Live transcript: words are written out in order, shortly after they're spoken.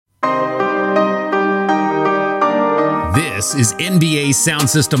This is NBA Sound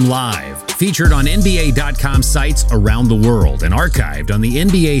System Live, featured on NBA.com sites around the world and archived on the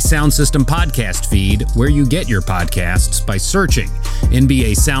NBA Sound System podcast feed, where you get your podcasts by searching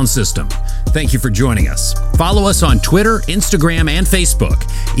NBA Sound System. Thank you for joining us. Follow us on Twitter, Instagram, and Facebook,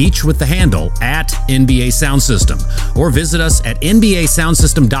 each with the handle at NBA Sound System, or visit us at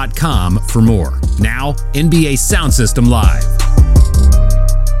NBASoundSystem.com for more. Now, NBA Sound System Live.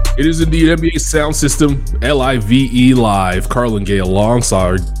 It is indeed NBA Sound System, Live, live. Carlin Gay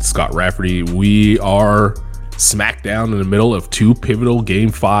alongside Scott Rafferty. We are smack down in the middle of two pivotal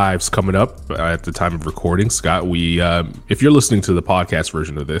Game 5s coming up at the time of recording. Scott, if you're listening to the podcast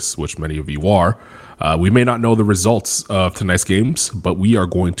version of this, which many of you are, we may not know the results of tonight's games, but we are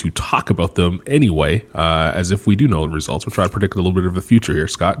going to talk about them anyway, as if we do know the results. We'll try to predict a little bit of the future here.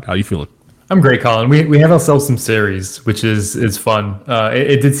 Scott, how are you feeling? I'm great, Colin. We have ourselves some series, which is fun.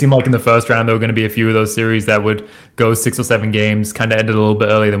 It did seem like in the first round there were going to be a few of those series that would go 6 or 7 games, kind of ended a little bit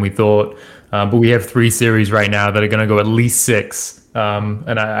earlier than we thought. But we have 3 series right now that are going to go at least 6.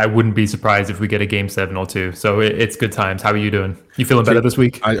 And I wouldn't be surprised if we get a Game 7 or 2. So it's good times. How are you doing? You feeling better this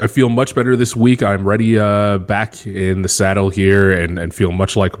week? I feel much better this week. I'm ready back in the saddle here and feel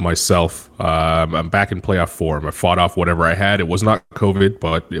much like myself. I'm back in playoff form. I fought off whatever I had. It was not COVID,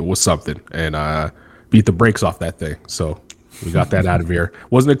 but it was something. And beat the brakes off that thing. So we got that out of here.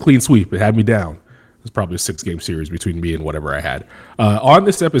 Wasn't a clean sweep. It had me down. It was probably a 6-game series between me and whatever I had. On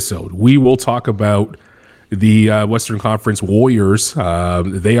this episode, we will talk about the Western Conference Warriors.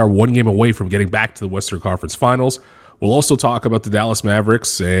 They are 1 game away from getting back to the Western Conference Finals. We'll also talk about the Dallas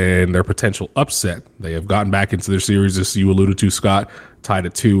Mavericks and their potential upset. They have gotten back into their series, as you alluded to, Scott, tied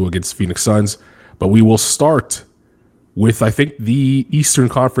at 2 against Phoenix Suns. But we will start with, I think, the Eastern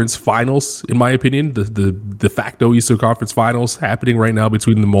Conference Finals, in my opinion, the de facto Eastern Conference Finals happening right now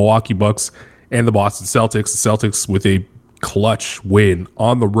between the Milwaukee Bucks and the Boston Celtics. The Celtics with a clutch win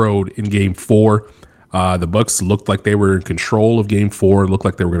on the road in Game 4. The Bucks looked like they were in control of Game 4. It looked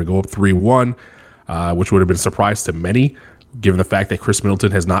like they were going to go up 3-1, which would have been a surprise to many, given the fact that Chris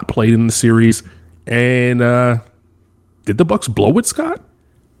Middleton has not played in the series. And did the Bucks blow it, Scott?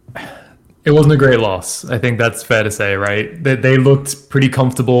 It wasn't a great loss. I think that's fair to say, right? They looked pretty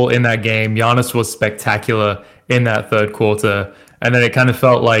comfortable in that game. Giannis was spectacular in that third quarter. And then it kind of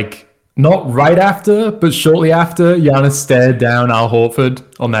felt like, not right after, but shortly after, Giannis stared down Al Horford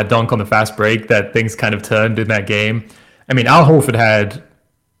on that dunk on the fast break, that things kind of turned in that game. I mean, Al Horford had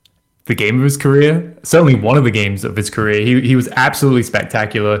the game of his career, certainly one of the games of his career. He was absolutely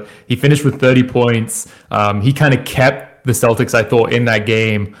spectacular. He finished with 30 points. He kind of kept the Celtics, I thought, in that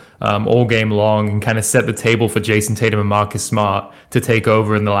game all game long, and kind of set the table for Jason Tatum and Marcus Smart to take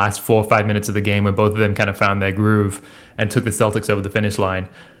over in the last 4 or 5 minutes of the game, when both of them kind of found their groove and took the Celtics over the finish line.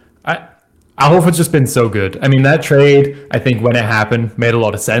 Al Horford's just been so good. I mean, that trade, I think when it happened, made a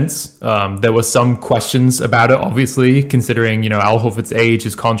lot of sense. There were some questions about it, obviously, considering, Al Horford's age,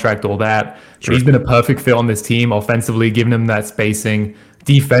 his contract, all that. Sure. He's been a perfect fit on this team, offensively, giving him that spacing.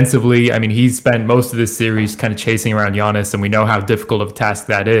 Defensively, I mean, he's spent most of this series kind of chasing around Giannis, and we know how difficult of a task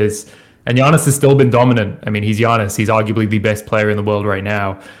that is. And Giannis has still been dominant. I mean, he's Giannis. He's arguably the best player in the world right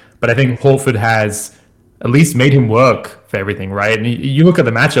now. But I think Horford has at least made him work for everything, right? And you look at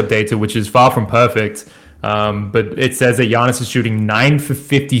the matchup data, which is far from perfect, but it says that Giannis is shooting 9 for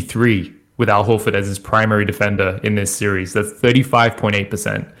 53 with Al Horford as his primary defender in this series. That's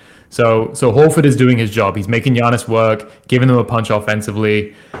 35.8%. So Horford is doing his job. He's making Giannis work, giving them a punch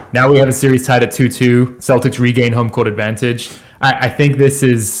offensively. Now we have a series tied at 2-2. Celtics regain home court advantage. I think this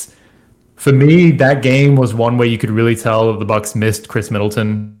is, for me, that game was one where you could really tell the Bucks missed Chris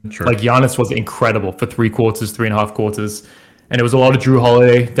Middleton. Sure. Like, Giannis was incredible for 3.5 quarters. And it was a lot of Drew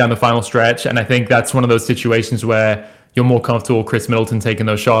Holiday down the final stretch. And I think that's one of those situations where you're more comfortable with Chris Middleton taking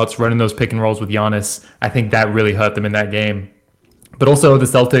those shots, running those pick and rolls with Giannis. I think that really hurt them in that game. But also the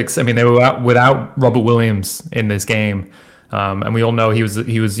Celtics, I mean, they were without Robert Williams in this game. And we all know he was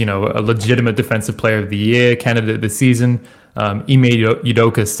a legitimate defensive player of the year candidate this season. Ime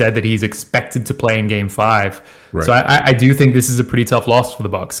Udoka said that he's expected to play in Game 5. Right. So I do think this is a pretty tough loss for the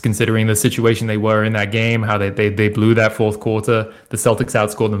Bucks, considering the situation they were in that game, how they blew that fourth quarter. The Celtics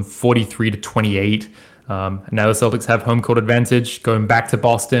outscored them 43-28. Now the Celtics have home court advantage, going back to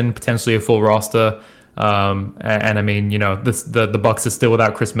Boston, potentially a full roster. And I mean, the Bucks are still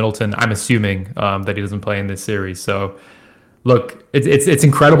without Chris Middleton. I'm assuming that he doesn't play in this series. So look, it's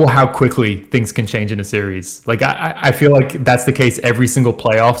incredible how quickly things can change in a series. Like, I feel like that's the case every single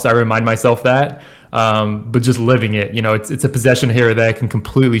playoffs. I remind myself that. But just living it, it's a possession here or there can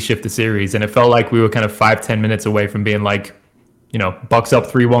completely shift the series. And it felt like we were kind of 5-10 minutes away from being like, Bucks up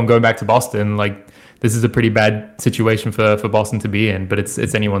 3-1 going back to Boston. Like, this is a pretty bad situation for Boston to be in, but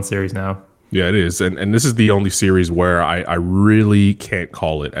it's anyone's series now. Yeah, it is. And this is the only series where I really can't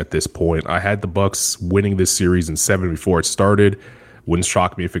call it at this point. I had the Bucks winning this series in 7 before it started. Wouldn't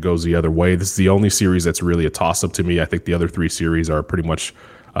shock me if it goes the other way. This is the only series that's really a toss-up to me. I think the other 3 series are pretty much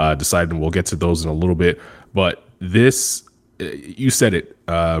decided, and we'll get to those in a little bit. But this, you said it,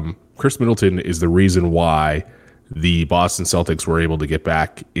 Chris Middleton is the reason why the Boston Celtics were able to get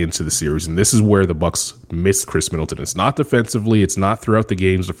back into the series. And this is where the Bucks missed Chris Middleton. It's not defensively. It's not throughout the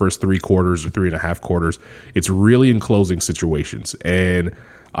games, the first 3 quarters or 3.5 quarters. It's really in closing situations. And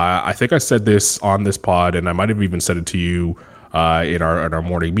I think I said this on this pod, and I might have even said it to you in our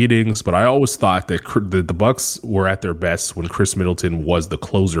morning meetings, but I always thought that the Bucks were at their best when Chris Middleton was the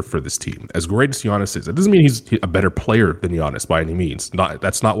closer for this team. As great as Giannis is, it doesn't mean he's a better player than Giannis by any means.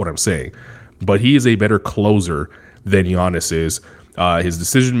 That's not what I'm saying. But he is a better closer than Giannis is. His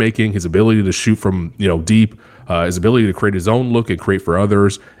decision making, his ability to shoot from deep, his ability to create his own look and create for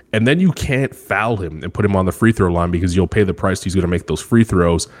others. And then you can't foul him and put him on the free throw line because you'll pay the price he's going to make those free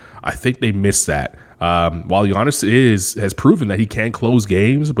throws. I think they missed that. While Giannis has proven that he can close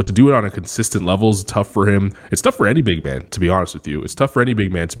games, but to do it on a consistent level is tough for him. It's tough for any big man, to be honest with you. It's tough for any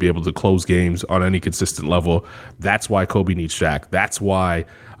big man to be able to close games on any consistent level. That's why Kobe needs Shaq. That's why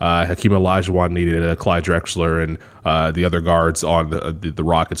Hakeem Olajuwon needed Clyde Drexler and the other guards on the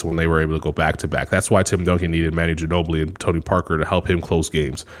Rockets when they were able to go back-to-back. That's why Tim Duncan needed Manu Ginobili and Tony Parker to help him close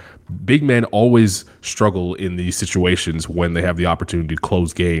games. Big men always struggle in these situations when they have the opportunity to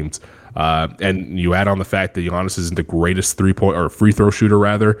close games. And you add on the fact that Giannis isn't the greatest three-point or free throw shooter,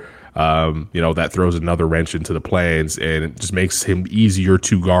 rather. That throws another wrench into the plans, and it just makes him easier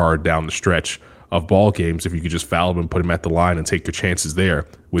to guard down the stretch of ball games if you could just foul him and put him at the line and take your chances there.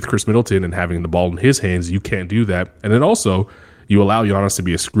 With Chris Middleton and having the ball in his hands, you can't do that. And then also, you allow Giannis to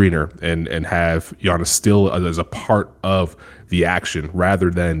be a screener and have Giannis still as a part of the action rather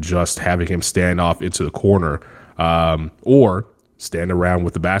than just having him stand off into the corner or stand around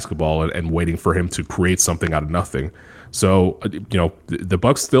with the basketball and waiting for him to create something out of nothing. So, the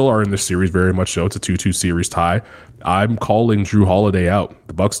Bucks still are in this series very much so. It's a 2-2 series tie. I'm calling Jrue Holiday out.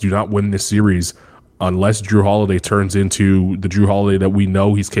 The Bucks do not win this series unless Jrue Holiday turns into the Jrue Holiday that we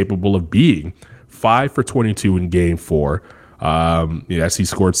know he's capable of being. 5 for 22 in Game 4. Yes, he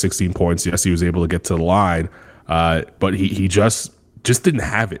scored 16 points. Yes, he was able to get to the line, but he just didn't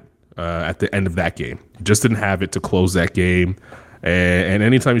have it at the end of that game. He just didn't have it to close that game. And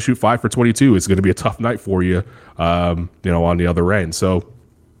anytime you shoot 5 for 22, it's going to be a tough night for you, on the other end. So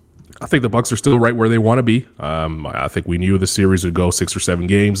I think the Bucks are still right where they want to be. I think we knew the series would go 6 or 7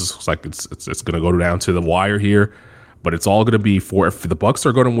 games. It's like it's going to go down to the wire here, but it's all going to be if the Bucks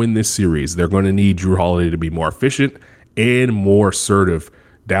are going to win this series, they're going to need Jrue Holiday to be more efficient and more assertive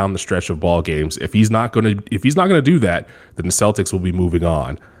down the stretch of ball games. If he's not going to do that, then the Celtics will be moving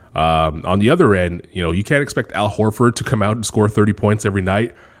on. On the other end, you can't expect Al Horford to come out and score 30 points every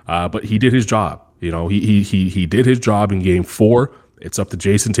night, but he did his job. He did his job in Game 4. It's up to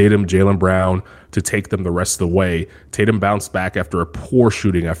Jason Tatum, Jaylen Brown to take them the rest of the way. Tatum bounced back after a poor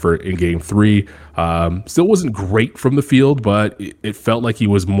shooting effort in Game 3. Still wasn't great from the field, but it felt like he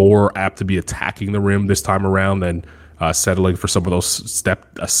was more apt to be attacking the rim this time around than settling for some of those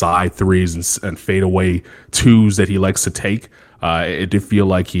step aside threes and fade away twos that he likes to take. It did feel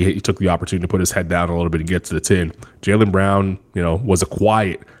like he took the opportunity to put his head down a little bit and get to the tin. Jaylen Brown, was a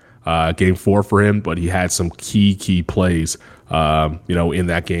quiet Game 4 for him, but he had some key plays, in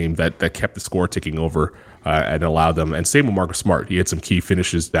that game that kept the score ticking over and allowed them. And same with Marcus Smart. He had some key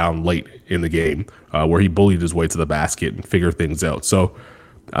finishes down late in the game where he bullied his way to the basket and figured things out. So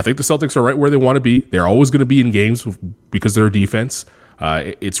I think the Celtics are right where they want to be. They're always going to be in games because of their defense.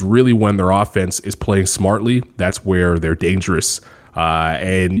 It's really when their offense is playing smartly, that's where they're dangerous.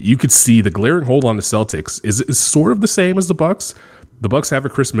 And you could see the glaring hold on the Celtics is sort of the same as the Bucks. The Bucks have a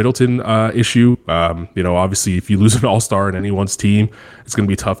Chris Middleton issue. Obviously, if you lose an all-star in anyone's team, it's going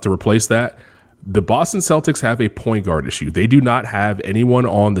to be tough to replace that. The Boston Celtics have a point guard issue. They do not have anyone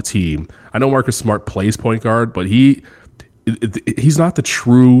on the team. I know Marcus Smart plays point guard, but he's not the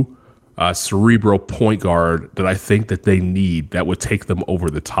true cerebral point guard that I think that they need that would take them over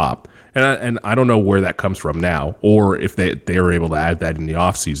the top. And I don't know where that comes from now, or if they were able to add that in the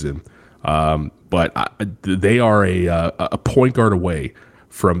offseason. But they are a point guard away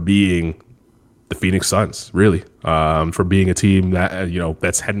from being the Phoenix Suns, really, from being a team that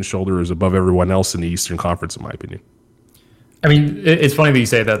that's head and shoulders above everyone else in the Eastern Conference, in my opinion. I mean, it's funny that you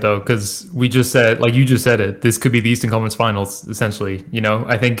say that though, because we just said, like you just said it, this could be the Eastern Conference Finals, essentially.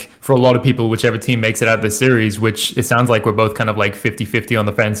 I think for a lot of people, whichever team makes it out of this series, which it sounds like we're both kind of like 50-50 on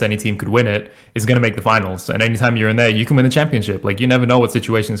the fence, any team could win it, is going to make the finals. And anytime you're in there, you can win the championship. Like, you never know what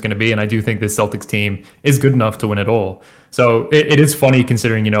situation is going to be. And I do think this Celtics team is good enough to win it all. So it is funny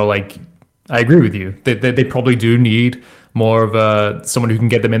considering, like, I agree with you. They probably do need more of someone who can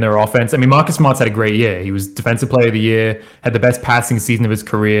get them in their offense. I mean, Marcus Smart's had a great year. He was Defensive Player of the Year, had the best passing season of his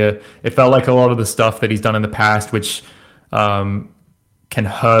career. It felt like a lot of the stuff that he's done in the past, which can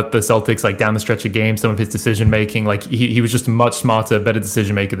hurt the Celtics, like down the stretch of games, some of his decision making. Like he was just a much smarter, better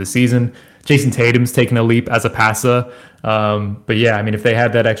decision maker this season. Jason Tatum's taken a leap as a passer. But yeah, I mean, if they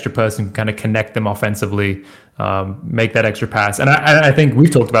had that extra person kind of connect them offensively, make that extra pass. And I think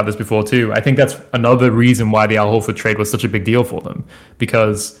we've talked about this before too. I think that's another reason why the Al Horford trade was such a big deal for them,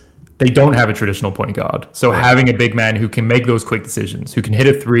 because they don't have a traditional point guard. So having a big man who can make those quick decisions, who can hit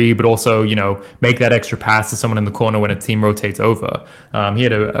a three, but also, make that extra pass to someone in the corner when a team rotates over. He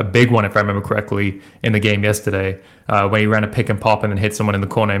had a big one, if I remember correctly, in the game yesterday, when he ran a pick and pop and then hit someone in the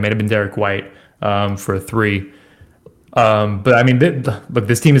corner. It may have been Derek White for a three. But I mean, look,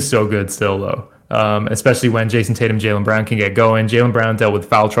 this team is so good still, though. Especially when Jason Tatum, Jaylen Brown can get going. Jaylen Brown dealt with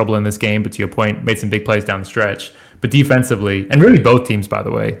foul trouble in this game, but to your point, made some big plays down the stretch. But defensively, and really both teams, by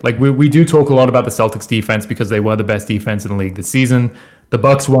the way, like we do talk a lot about the Celtics defense because they were the best defense in the league this season. The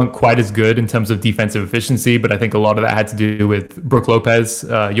Bucks weren't quite as good in terms of defensive efficiency, but I think a lot of that had to do with Brook Lopez,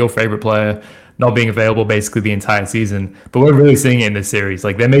 your favorite player, not being available basically the entire season. But we're really seeing it in this series.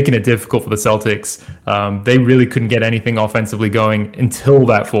 Like, they're making it difficult for the Celtics. They really couldn't get anything offensively going until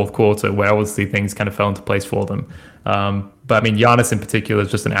that fourth quarter, where obviously things kind of fell into place for them. But I mean, Giannis in particular is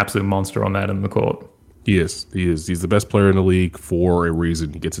just an absolute monster on that end of the court. He is. He's the best player in the league for a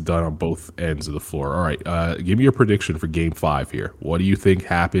reason. He gets it done on both ends of the floor. All right, give me your prediction for Game 5 here. What do you think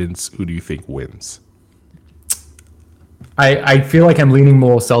happens? Who do you think wins? I feel like I'm leaning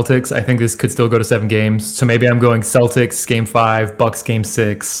more Celtics. I think this could still go to 7 games. So maybe I'm going Celtics Game 5, Bucks Game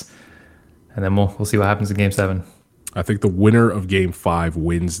 6, and then we'll see what happens in Game 7. I think the winner of Game 5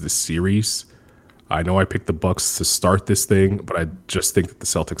 wins the series. I know I picked the Bucks to start this thing, but I just think that the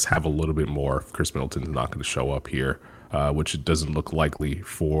Celtics have a little bit more. Chris Middleton's not going to show up here, which it doesn't look likely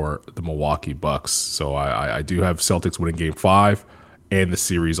for the Milwaukee Bucks. So I do have Celtics winning Game 5 and the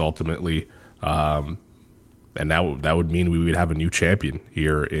series ultimately. And that would mean we would have a new champion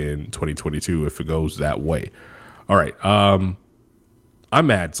here in 2022 if it goes that way. All right. I'm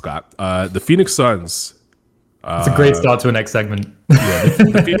mad, Scott. The Phoenix Suns. It's a great start to a next segment. Yeah,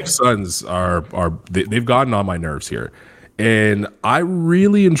 the Phoenix Suns they've gotten on my nerves here. And I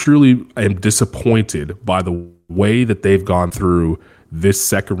really and truly am disappointed by the way that they've gone through this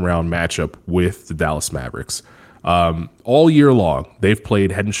second round matchup with the Dallas Mavericks. All year long, they've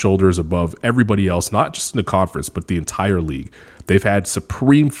played head and shoulders above everybody else, not just in the conference, but the entire league. They've had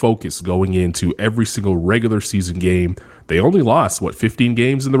supreme focus going into every single regular season game. They only lost, 15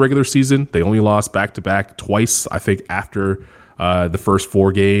 games in the regular season? They only lost back-to-back twice, I think, after the first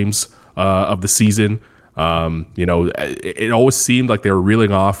 4 games of the season. It always seemed like they were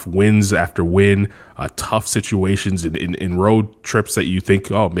reeling off wins after win, tough situations in road trips that you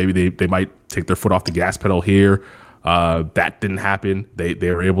think, oh, maybe they might take their foot off the gas pedal here. That didn't happen. They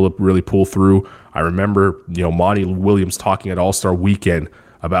were able to really pull through. I remember, Monty Williams talking at All-Star Weekend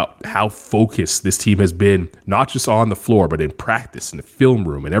about how focused this team has been, not just on the floor, but in practice, in the film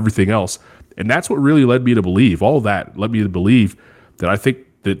room, and everything else. And that's what really led me to believe, all of that led me to believe that I think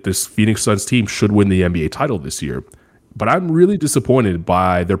that this Phoenix Suns team should win the NBA title this year. But I'm really disappointed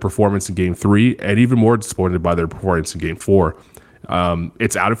by their performance in Game 3, and even more disappointed by their performance in Game 4.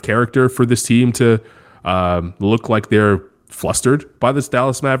 It's out of character for this team to look like they're flustered by this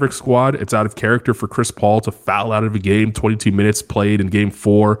Dallas Mavericks squad. It's out of character for Chris Paul to foul out of a game, 22 minutes played in Game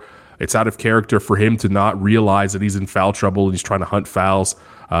 4. It's out of character for him to not realize that he's in foul trouble and he's trying to hunt fouls,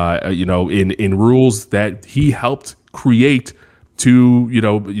 in rules that he helped create to,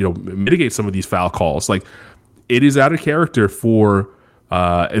 mitigate some of these foul calls. Like, it is out of character for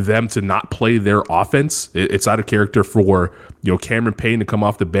them to not play their offense. It's out of character for, Cameron Payne to come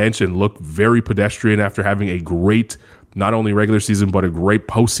off the bench and look very pedestrian after having a great, not only regular season, but a great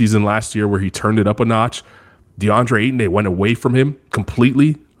postseason last year where he turned it up a notch. DeAndre Ayton, they went away from him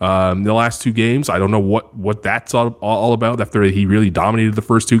completely in the last 2 games. I don't know what that's all about after he really dominated the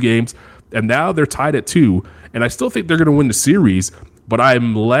first 2 games. And now they're tied at 2. And I still think they're going to win the series, but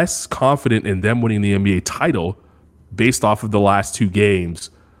I'm less confident in them winning the NBA title based off of the last 2 games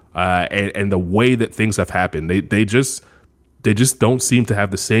and the way that things have happened. they just don't seem to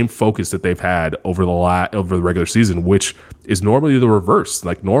have the same focus that they've had over the regular season, which is normally the reverse.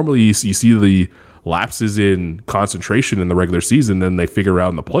 Like normally you see the lapses in concentration in the regular season, then they figure out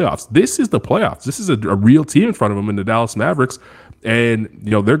in the playoffs. This is the playoffs. This is a real team in front of them in the Dallas Mavericks. And,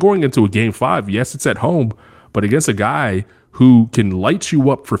 they're going into a game 5. Yes, it's at home, but against a guy who can light you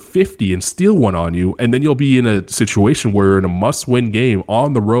up for 50 and steal one on you. And then you'll be in a situation where in a must-win game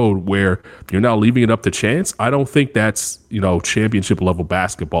on the road where you're now leaving it up to chance. I don't think that's, championship level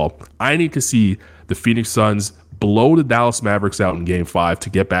basketball. I need to see the Phoenix Suns blow the Dallas Mavericks out in game 5 to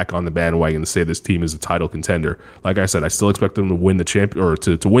get back on the bandwagon and say this team is a title contender. Like I said, I still expect them to win the or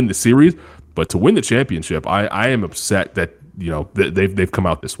to win the series, but to win the championship, I am upset that, they've come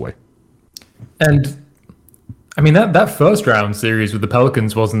out this way. And I mean, that first round series with the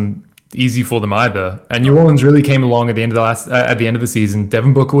Pelicans wasn't easy for them either. And New Orleans really came along at the end of the season.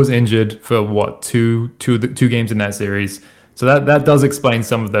 Devin Booker was injured for two games in that series. So that does explain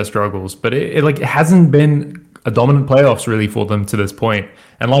some of their struggles, but it hasn't been a dominant playoffs really for them to this point.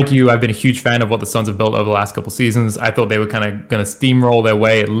 And like you, I've been a huge fan of what the Suns have built over the last couple seasons. I thought they were kind of going to steamroll their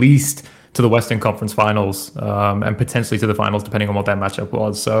way at least to the Western Conference Finals, and potentially to the finals, depending on what that matchup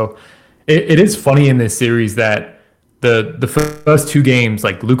was. So it is funny in this series that the first 2 games,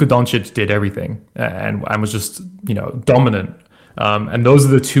 like Luka Doncic did everything and was just, dominant. And those are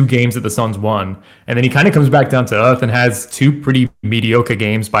the 2 games that the Suns won. And then he kind of comes back down to earth and has 2 pretty mediocre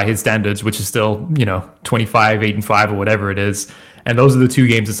games by his standards, which is still, 25, 8-5 or whatever it is. And those are the 2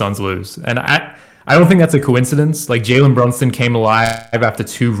 games the Suns lose. And I don't think that's a coincidence. Like Jalen Brunson came alive after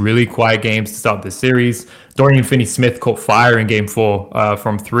 2 really quiet games to start this series. Dorian Finney-Smith caught fire in game 4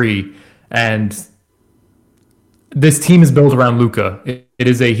 from 3. And this team is built around Luka. It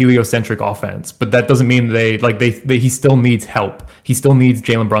is a heliocentric offense, but that doesn't mean he still needs help. He still needs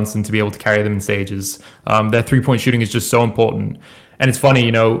Jalen Brunson to be able to carry them in stages. Their 3-point shooting is just so important. And it's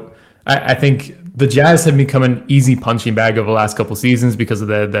funny, I think the Jazz have become an easy punching bag over the last couple seasons because of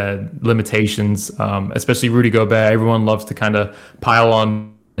their limitations, especially Rudy Gobert. Everyone loves to kind of pile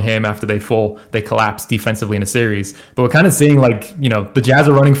on him after they collapse defensively in a series. But we're kind of seeing the Jazz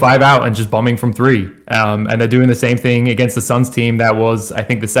are running 5 out and just bombing from 3. And they're doing the same thing against the Suns team that was, I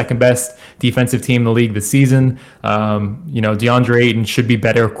think, the second best defensive team in the league this season. DeAndre Ayton should be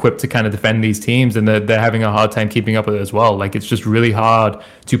better equipped to kind of defend these teams, and they're having a hard time keeping up with it as well. Like, it's just really hard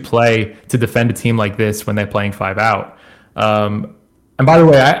to defend a team like this when they're playing 5 out. And by the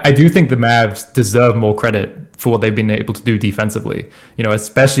way, I do think the Mavs deserve more credit for what they've been able to do defensively,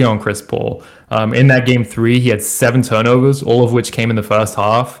 especially on Chris Paul. In that game 3, he had 7 turnovers, all of which came in the first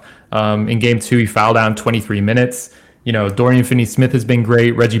half. In game 2, he fouled out 23 minutes. Dorian Finney-Smith has been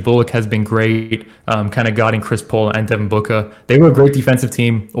great. Reggie Bullock has been great, kind of guarding Chris Paul and Devin Booker. They were a great defensive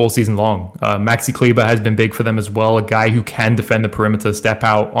team all season long. Maxi Kleber has been big for them as well, a guy who can defend the perimeter, step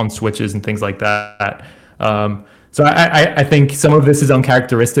out on switches and things like that. So I think some of this is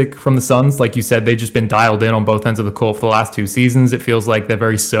uncharacteristic from the Suns. Like you said, they've just been dialed in on both ends of the court for the last 2 seasons. It feels like they're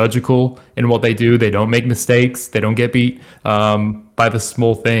very surgical in what they do. They don't make mistakes. They don't get beat by the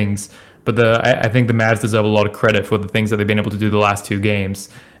small things. But I think the Mavs deserve a lot of credit for the things that they've been able to do the last 2 games.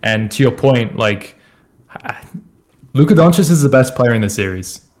 And to your point, Luka Doncic is the best player in the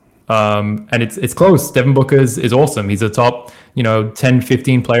series. And it's close. Devin Booker is awesome. He's a top 10,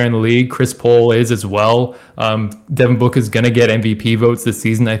 15 player in the league. Chris Paul is as well. Devin Booker's going to get MVP votes this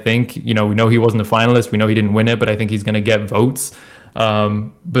season, I think. We know he wasn't a finalist. We know he didn't win it, but I think he's going to get votes.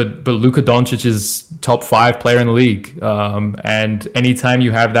 But Luka Doncic is top 5 player in the league. And anytime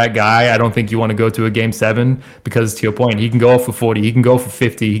you have that guy, I don't think you want to go to a game 7 because, to your point, he can go off for 40, he can go for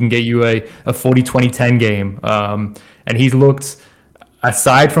 50, he can get you a 40-20-10 game. And he's looked,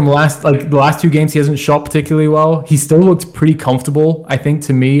 aside from the last 2 games, he hasn't shot particularly well. He still looked pretty comfortable, I think,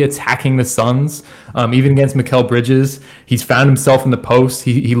 to me, attacking the Suns. Even against Mikal Bridges, he's found himself in the post.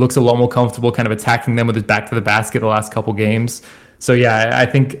 He looks a lot more comfortable kind of attacking them with his back to the basket the last couple games. So yeah, I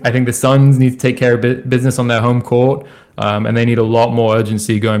think the Suns need to take care of business on their home court, and they need a lot more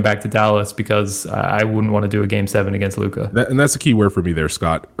urgency going back to Dallas because I wouldn't want to do a game 7 against Luka. And that's the key word for me there,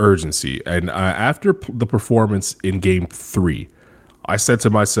 Scott, urgency. And after the performance in game 3, I said to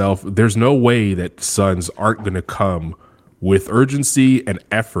myself, there's no way that Suns aren't going to come with urgency and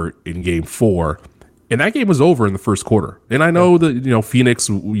effort in game 4. And that game was over in the first quarter. And I know that, Phoenix,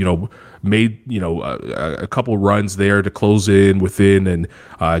 made, a couple runs there to close in within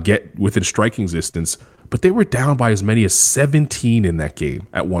and get within striking distance. But they were down by as many as 17 in that game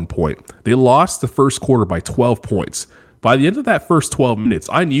at one point. They lost the first quarter by 12 points. By the end of that first 12 minutes,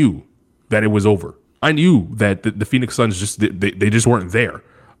 I knew that it was over. I knew that the Phoenix Suns they just weren't there,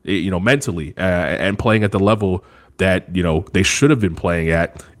 mentally and playing at the level that, you know, they should have been playing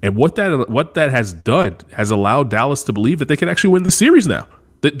at. And what that has done has allowed Dallas to believe that they can actually win the series now.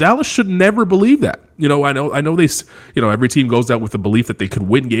 That Dallas should never believe that. You know, I know they, you know, every team goes out with the belief that they could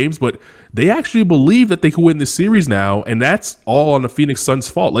win games, but they actually believe that they can win this series now, and that's all on the Phoenix Suns'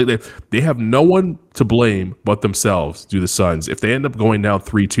 fault. Like they have no one to blame but themselves. Do the Suns? If they end up going down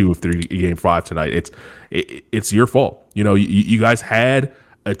 3-2 if they're Game 5 tonight, it's your fault. You know, you guys had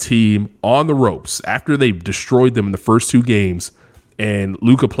a team on the ropes after they destroyed them in the first 2 games, and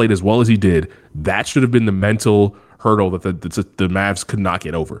Luka played as well as he did. That should have been the mental hurdle that the Mavs could not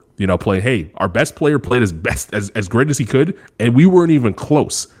get over. You know, hey, our best player played as great as he could, and we weren't even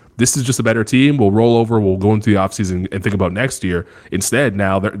close. This is just a better team. We'll roll over. We'll go into the offseason and think about next year. Instead,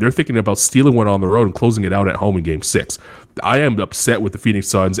 now they're thinking about stealing one on the road and closing it out at home in Game 6. I am upset with the Phoenix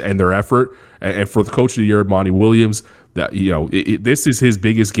Suns and their effort, and for the coach of the year, Monty Williams, that, you know, this is his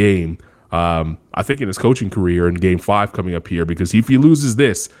biggest game, I think, in his coaching career in Game 5 coming up here, because if he loses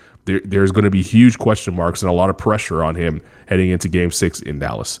this, there's going to be huge question marks and a lot of pressure on him heading into Game 6 in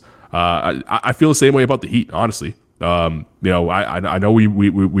Dallas. I feel the same way about the Heat, honestly. You know, I know we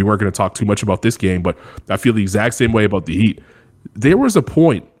weren't going to talk too much about this game, but I feel the exact same way about the Heat. There was a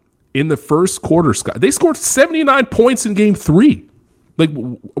point in the first quarter, Scott, they scored 79 points in Game 3. Like,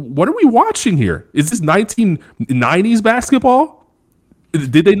 what are we watching here? Is this 1990s basketball?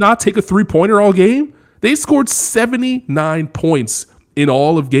 Did they not take a 3-pointer all game? They scored 79 points in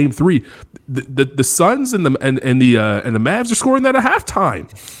all of Game 3. The Suns and the Mavs are scoring that at halftime.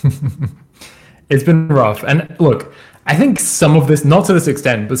 It's been rough. And look, I think some of this, not to this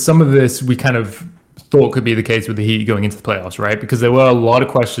extent, but some of this we kind of thought could be the case with the Heat going into the playoffs, right? Because there were a lot of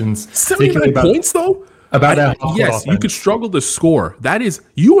questions. 79 points, though? Yes, you could struggle to score. That is,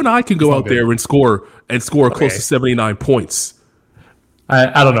 you and I can go out there and score close to 79 points.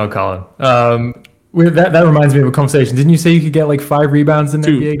 I don't know, Colin. That reminds me of a conversation. Didn't you say you could get like 5 rebounds in the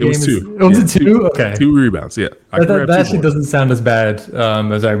NBA game? It was 2. It was 2? Okay. 2 rebounds, yeah. That actually doesn't sound as bad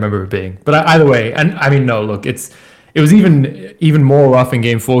as I remember it being. But either way, and I mean, no, look, it was even more rough in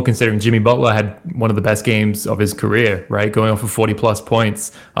Game 4 considering Jimmy Butler had one of the best games of his career, right? Going off for 40-plus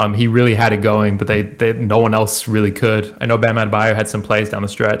points. He really had it going, but they no one else really could. I know Bam Adebayo had some plays down the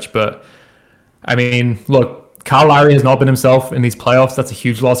stretch, but I mean, look, Kyle Lowry has not been himself in these playoffs. That's a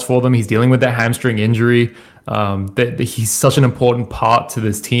huge loss for them. He's dealing with that hamstring injury. He's such an important part to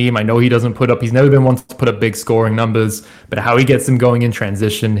this team. I know he's never been one to put up big scoring numbers, but how he gets them going in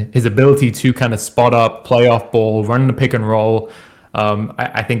transition, his ability to kind of spot up, play off ball, run the pick and roll.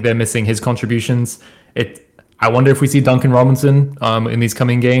 I think they're missing his contributions. I wonder if we see Duncan Robinson in these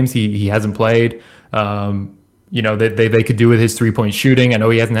coming games. He hasn't played. You know, they could do with his 3-point shooting. I know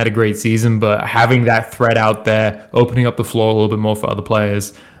he hasn't had a great season, but having that threat out there, opening up the floor a little bit more for other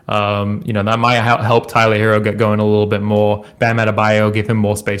players, you know, that might help Tyler Hero get going a little bit more. Bam Adebayo, give him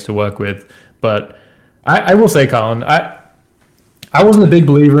more space to work with. But I will say, Colin, I wasn't a big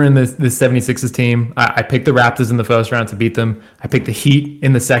believer in this 76ers team. I picked the Raptors in the first round to beat them. I picked the Heat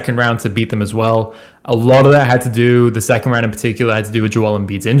in the second round to beat them as well. A lot of that had to do, the second round in particular, had to do with Joel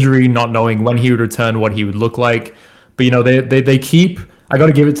Embiid's injury, not knowing when he would return, what he would look like. But, you know, they keep, I got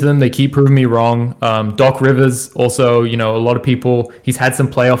to give it to them, they keep proving me wrong. Doc Rivers, also, you know, a lot of people, he's had some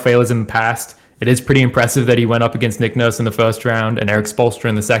playoff failures in the past. It is pretty impressive that he went up against Nick Nurse in the first round and Eric Spoelstra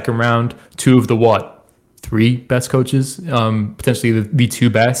in the second round. 2 of the, 3 best coaches, potentially the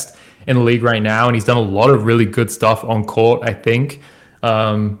 2 best in the league right now. And he's done a lot of really good stuff on court, I think.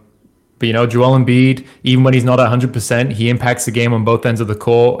 But, you know, Joel Embiid, even when he's not 100%, he impacts the game on both ends of the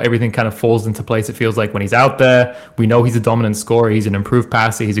court. Everything kind of falls into place, it feels like, when he's out there. We know he's a dominant scorer. He's an improved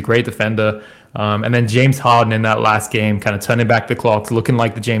passer. He's a great defender. And then James Harden in that last game, kind of turning back the clock, looking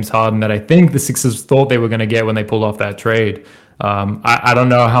like the James Harden that I think the Sixers thought they were going to get when they pulled off that trade. I don't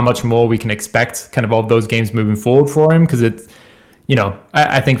know how much more we can expect kind of those games moving forward for him, because it's, you know,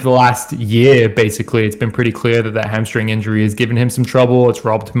 I think for the last year, basically, it's been pretty clear that hamstring injury has given him some trouble. It's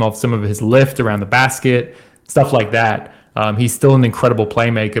robbed him of some of his lift around the basket, stuff like that. He's still an incredible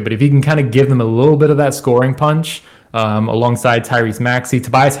playmaker, but if he can kind of give them a little bit of that scoring punch alongside Tyrese Maxey,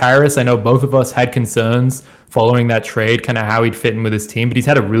 Tobias Harris, I know both of us had concerns following that trade, kind of how he'd fit in with his team, but he's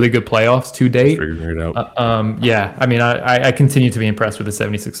had a really good playoffs to date. Figuring it out. Yeah, I mean, I continue to be impressed with the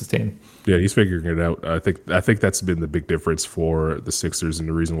 76ers team. Yeah, he's figuring it out. I think that's been the big difference for the Sixers, and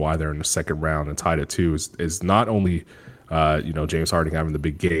the reason why they're in the second round and tied at 2 is not only you know, James Harden having the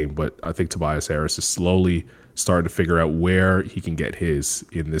big game, but I think Tobias Harris is slowly starting to figure out where he can get his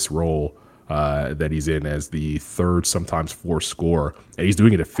in this role that he's in as the third, sometimes fourth scorer, and he's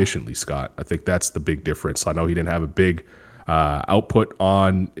doing it efficiently, Scott. I think that's the big difference. I know he didn't have a big Output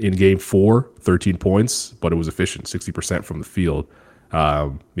in game 4, 13 points, but it was efficient, 60% from the field.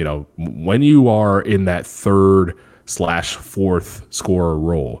 When you are in that third/fourth scorer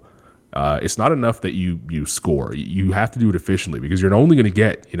role, it's not enough that you score. You have to do it efficiently because you're only going to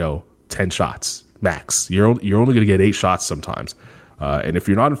get 10 shots max. You're only going to get 8 shots sometimes, and if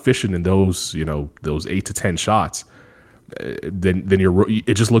you're not efficient in those 8 to 10 shots, then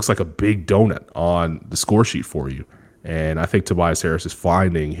it just looks like a big donut on the score sheet for you. And I think Tobias Harris is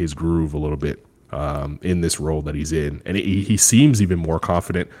finding his groove a little bit in this role that he's in, and he seems even more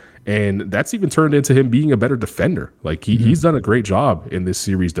confident. And that's even turned into him being a better defender. Like he's done a great job in this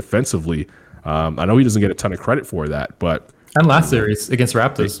series defensively. I know he doesn't get a ton of credit for that, and last series against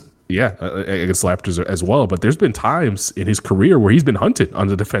Raptors. Yeah, against Raptors as well. But there's been times in his career where he's been hunted on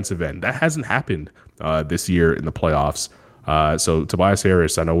the defensive end. That hasn't happened this year in the playoffs. So Tobias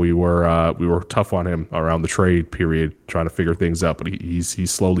Harris, I know we were tough on him around the trade period, trying to figure things out, but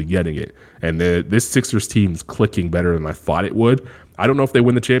he's slowly getting it. And this Sixers team's clicking better than I thought it would. I don't know if they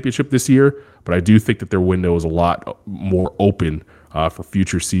win the championship this year, but I do think that their window is a lot more open for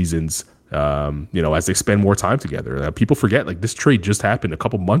future seasons. As they spend more time together. People forget, like, this trade just happened a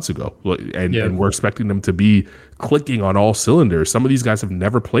couple months ago, and we're expecting them to be clicking on all cylinders. Some of these guys have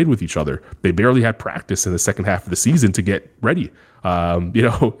never played with each other. They barely had practice in the second half of the season to get ready. And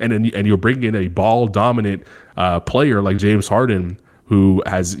you're bringing in a ball dominant player like James Harden, who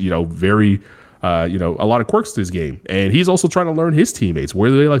has very a lot of quirks to his game, and he's also trying to learn his teammates. Where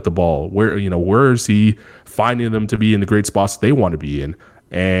do they like the ball? Where is he finding them to be in the great spots they want to be in?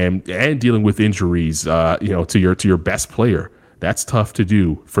 And dealing with injuries, to your best player. That's tough to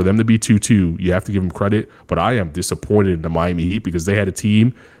do. For them to be 2-2, you have to give them credit. But I am disappointed in the Miami Heat because they had a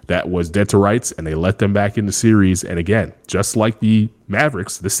team that was dead to rights, and they let them back in the series. And again, just like the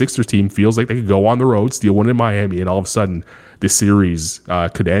Mavericks, the Sixers team feels like they could go on the road, steal one in Miami, and all of a sudden this series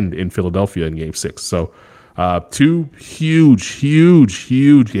could end in Philadelphia in Game 6. So 2 huge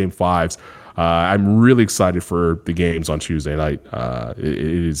Game 5s. I'm really excited for the games on Tuesday night.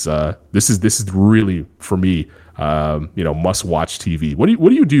 This is really, for me, must watch TV. What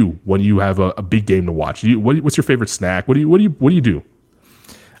do you do when you have a big game to watch? What's your favorite snack? What do you do?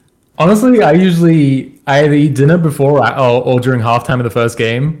 Honestly, I either eat dinner before or during halftime of the first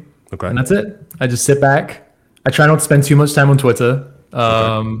game. Okay, and that's it. I just sit back. I try not to spend too much time on Twitter.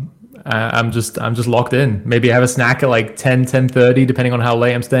 Okay. I'm just locked in. Maybe I have a snack at like 10:30, depending on how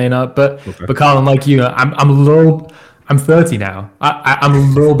late I'm staying up. But Colin, like you, I'm 30 now. I'm a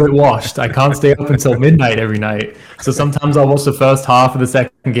little bit washed. I can't stay up until midnight every night. So sometimes I'll watch the first half of the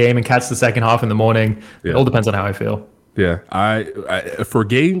second game and catch the second half in the morning. Yeah. It all depends on how I feel. Yeah, I for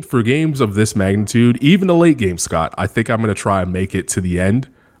games of this magnitude, even the late game, Scott, I think I'm going to try and make it to the end.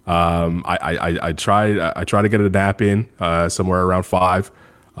 I try to get a nap in somewhere around 5.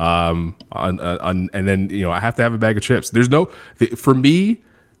 And then I have to have a bag of chips. For me,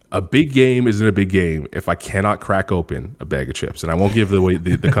 a big game isn't a big game if I cannot crack open a bag of chips, and I won't give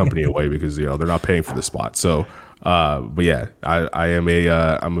the company away because they're not paying for the spot. So, but yeah, I'm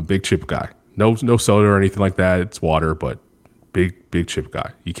a big chip guy. No soda or anything like that. It's water, but big chip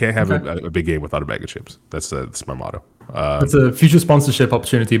guy. You can't have a big game without a bag of chips. That's my motto. It's a future sponsorship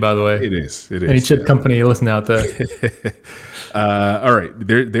opportunity, by the way. It is. Any chip company listening out there. All right.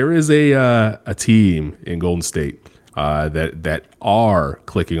 There is a team in Golden State that are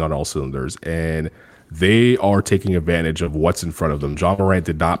clicking on all cylinders, and they are taking advantage of what's in front of them. Ja Morant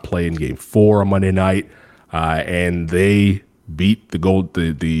did not play in Game 4 on Monday night, and they beat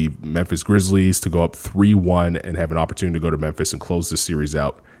the Memphis Grizzlies to go up 3-1 and have an opportunity to go to Memphis and close the series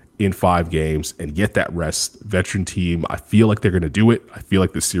out in 5 games and get that rest. Veteran team. I feel like they're going to do it. I feel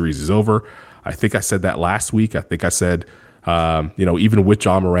like the series is over. I think I said that last week. I think I said, even with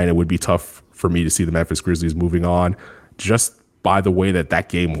Ja Morant, it would be tough for me to see the Memphis Grizzlies moving on. Just by the way that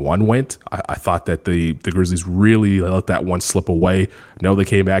Game 1 went, I thought that the Grizzlies really let that one slip away. No, they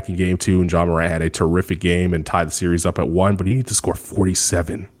came back in Game 2, and Ja Morant had a terrific game and tied the series up at 1, but he needed to score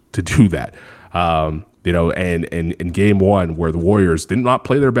 47 to do that. And in Game 1, where the Warriors did not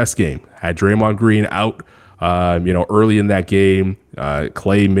play their best game, had Draymond Green out, early in that game.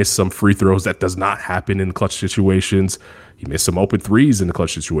 Clay missed some free throws. That does not happen in clutch situations. He missed some open threes in the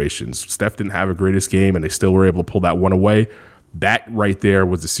clutch situations. Steph didn't have a greatest game, and they still were able to pull that one away. That right there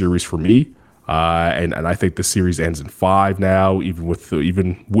was the series for me. And I think the series ends in 5 now, even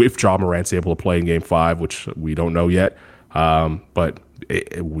if Ja Morant's able to play in Game 5, which we don't know yet. But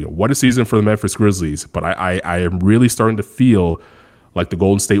what a season for the Memphis Grizzlies. But I am really starting to feel like the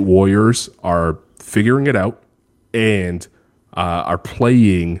Golden State Warriors are figuring it out and are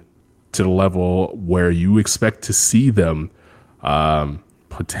playing to the level where you expect to see them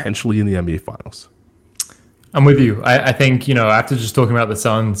potentially in the NBA Finals. I'm with you. I think, after just talking about the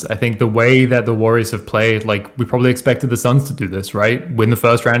Suns, I think the way that the Warriors have played, like we probably expected the Suns to do this, right? Win the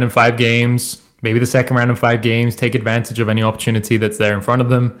first round in 5 games, maybe the second round in 5 games, take advantage of any opportunity that's there in front of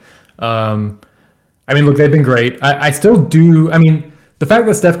them. Look, they've been great. I still do. The fact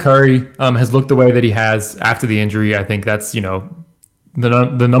that Steph Curry has looked the way that he has after the injury, I think that's,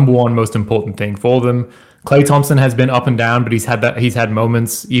 the number one most important thing for them. Klay Thompson has been up and down, but he's had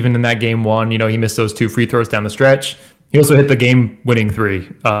moments, even in that game 1. He missed those 2 free throws down the stretch. He also hit the game-winning 3,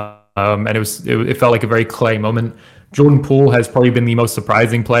 and it felt like a very Klay moment. Jordan Poole has probably been the most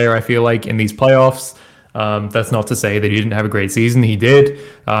surprising player, I feel like, in these playoffs. That's not to say that he didn't have a great season. He did.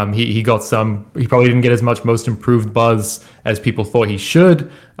 He probably didn't get as much most improved buzz as people thought he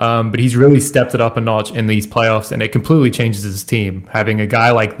should. But he's really stepped it up a notch in these playoffs, and it completely changes his team. Having a guy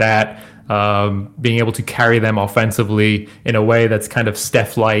like that, being able to carry them offensively in a way that's kind of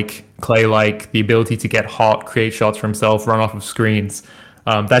Steph-like, Klay-like, the ability to get hot, create shots for himself, run off of screens.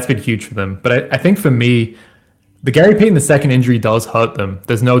 That's been huge for them. But I think for me, the Gary Payton II injury does hurt them.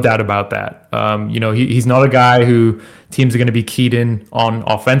 There's no doubt about that. He's not a guy who teams are going to be keyed in on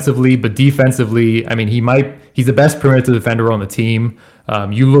offensively, but defensively, he's the best perimeter defender on the team.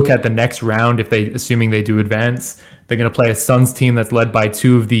 You look at the next round, assuming they do advance, they're going to play a Suns team that's led by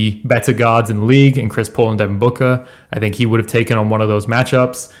 2 of the better guards in the league, in Chris Paul and Devin Booker. I think he would have taken on one of those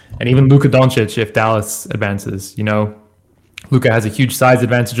matchups. And even Luka Doncic, if Dallas advances, Luka has a huge size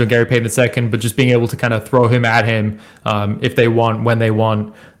advantage on Gary Payton II, but just being able to kind of throw him at him if they want, when they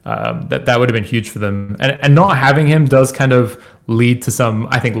want, that would have been huge for them. And not having him does kind of lead to some,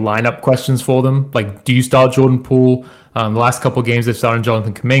 I think, lineup questions for them. Like, do you start Jordan Poole? The last couple of games they've started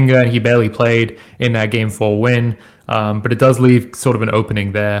Jonathan Kuminga, and he barely played in that Game 4 win. But it does leave sort of an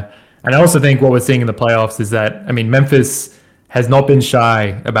opening there. And I also think what we're seeing in the playoffs is that, Memphis has not been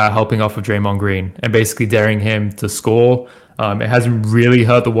shy about helping off of Draymond Green and basically daring him to score. It hasn't really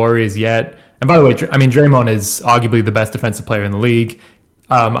hurt the Warriors yet. And by the way, Draymond is arguably the best defensive player in the league.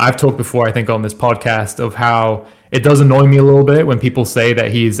 I've talked before, I think, on this podcast of how it does annoy me a little bit when people say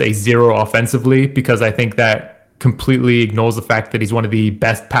that he's a 0 offensively, because I think that completely ignores the fact that he's one of the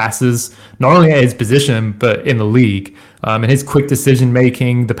best passers, not only at his position, but in the league. And his quick decision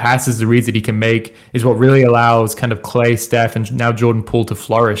making, the passes, the reads that he can make is what really allows kind of Klay, Steph, and now Jordan Poole to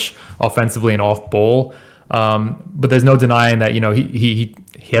flourish offensively and off ball. But there's no denying that,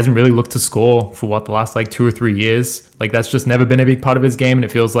 he hasn't really looked to score for the last 2 or 3 years. That's just never been a big part of his game, and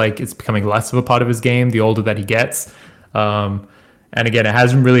it feels like it's becoming less of a part of his game the older that he gets. And again, it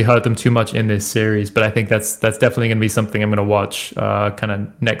hasn't really hurt them too much in this series, but I think that's definitely going to be something I'm going to watch kind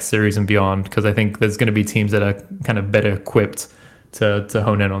of next series and beyond, because I think there's going to be teams that are kind of better equipped to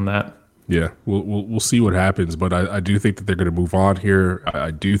hone in on that. Yeah, we'll see what happens, but I do think that they're going to move on here.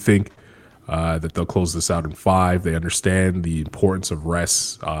 I do think that they'll close this out in 5. They understand the importance of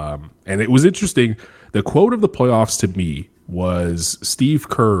rest. And it was interesting. The quote of the playoffs to me was Steve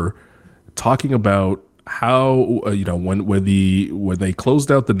Kerr talking about how, when they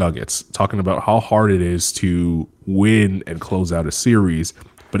closed out the Nuggets, talking about how hard it is to win and close out a series.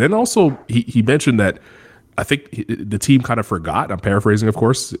 But then also he mentioned that I think the team kind of forgot. I'm paraphrasing, of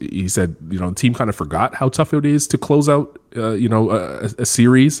course. He said, the team kind of forgot how tough it is to close out, a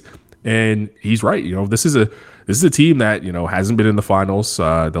series. And he's right. This is a team that, hasn't been in the finals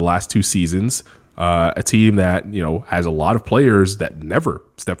the last 2 seasons. A team that, has a lot of players that never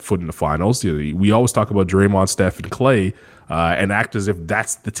stepped foot in the finals. We always talk about Draymond, Steph, and Klay and act as if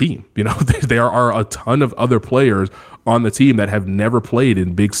that's the team. There are a ton of other players on the team that have never played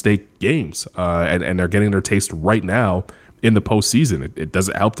in big stake games, and they're getting their taste right now in the postseason. It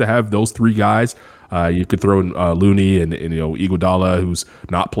doesn't help to have those 3 guys. You could throw in Looney and Iguodala, who's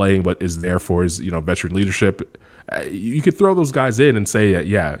not playing but is there for his veteran leadership. You could throw those guys in and say,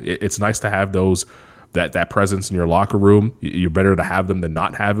 it's nice to have that presence in your locker room. You're better to have them than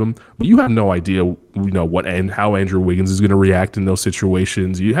not have them. But you have no idea, how Andrew Wiggins is going to react in those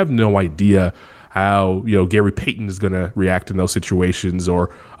situations. You have no idea how Gary Payton is going to react in those situations,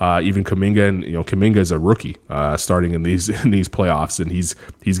 or even Kuminga. And Kuminga is a rookie starting in these playoffs, and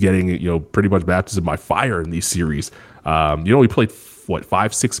he's getting pretty much baptism by fire in these series. He played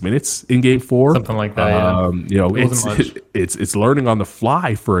 5-6 minutes in Game 4, something like that. It's learning on the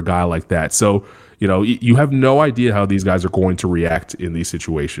fly for a guy like that. So you have no idea how these guys are going to react in these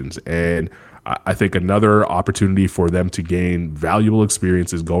situations, and I think another opportunity for them to gain valuable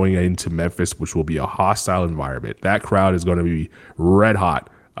experience is going into Memphis, which will be a hostile environment. That crowd is going to be red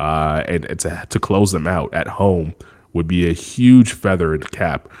hot, and to close them out at home would be a huge feather in the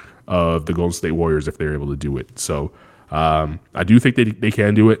cap of the Golden State Warriors if they're able to do it. So I do think they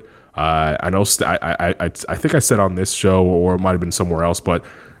can do it. I know I think I said on this show, or it might have been somewhere else, but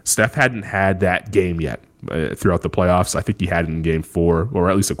Steph hadn't had that game yet throughout the playoffs. I think he had it in game 4,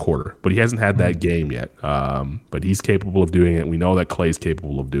 or at least a quarter, but he hasn't had that game yet. But he's capable of doing it. We know that Klay's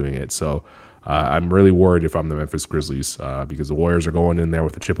capable of doing it. So I'm really worried if I'm the Memphis Grizzlies because the Warriors are going in there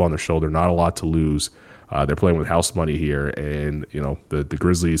with a chip on their shoulder, not a lot to lose. They're playing with house money here, and the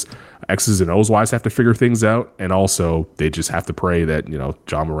Grizzlies, X's and O's wise, have to figure things out, and also they just have to pray that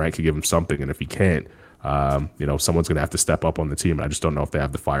John Morant can give him something, and if he can't, someone's going to have to step up on the team. And I just don't know if they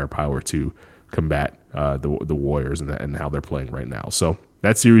have the firepower to combat the Warriors and how they're playing right now. So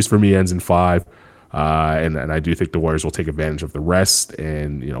that series for me ends in 5, and I do think the Warriors will take advantage of the rest,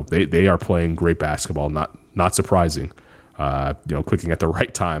 and they are playing great basketball. Not surprising. Clicking at the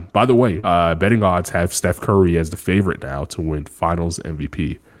right time. By the way, betting odds have Steph Curry as the favorite now to win Finals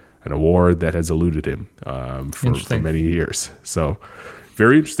MVP, an award that has eluded him for many years. So,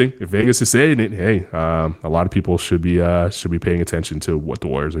 very interesting. If Vegas is saying it, hey, a lot of people should be paying attention to what the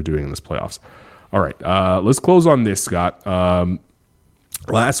Warriors are doing in this playoffs. All right, let's close on this, Scott.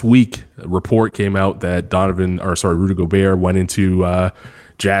 Last week, a report came out that Rudy Gobert went into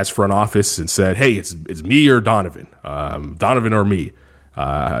Jazz front office and said, hey, it's me or Donovan, Donovan or me.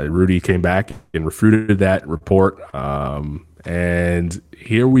 Rudy came back and refuted that report. And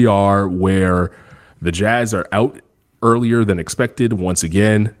here we are where the Jazz are out earlier than expected once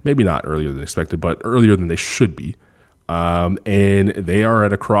again. Maybe not earlier than expected, but earlier than they should be. And they are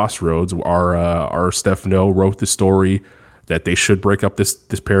at a crossroads. Our Steph Noh wrote the story that they should break up this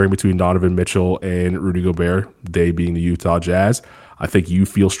pairing between Donovan Mitchell and Rudy Gobert, they being the Utah Jazz. I think you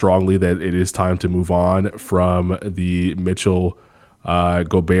feel strongly that it is time to move on from the Mitchell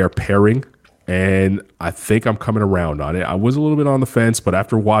Gobert pairing, and I think I'm coming around on it. I was a little bit on the fence, but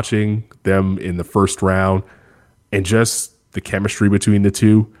after watching them in the first round and just the chemistry between the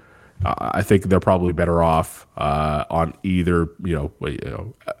two, I think they're probably better off on either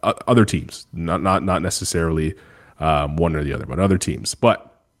other teams, not necessarily one or the other, but other teams. But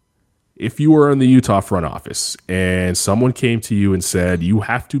if you were in the Utah front office and someone came to you and said, you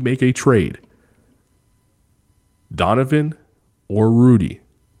have to make a trade, Donovan or Rudy,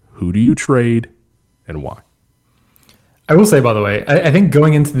 who do you trade and why? I will say, by the way, I think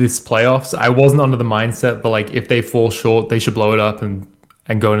going into this playoffs, I wasn't under the mindset that if they fall short, they should blow it up and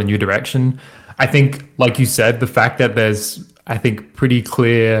go in a new direction. I think, like you said, the fact that there's, I think, pretty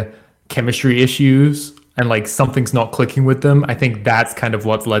clear chemistry issues and something's not clicking with them, I think that's kind of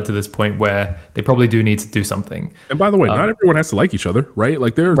what's led to this point where they probably do need to do something. And by the way, not everyone has to like each other, right?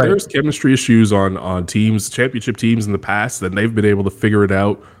 There's chemistry issues on teams, championship teams in the past, and they've been able to figure it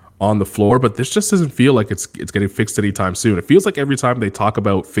out on the floor, but this just doesn't feel like it's getting fixed anytime soon. It feels like every time they talk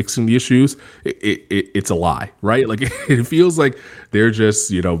about fixing the issues, it's a lie, right? It feels like they're just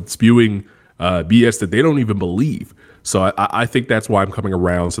spewing BS that they don't even believe. So I think that's why I'm coming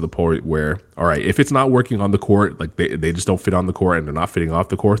around to the point where, all right, if it's not working on the court, they just don't fit on the court and they're not fitting off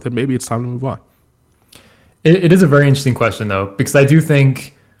the court, then maybe it's time to move on. It is a very interesting question, though, because I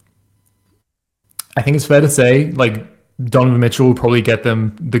think it's fair to say, Donovan Mitchell will probably get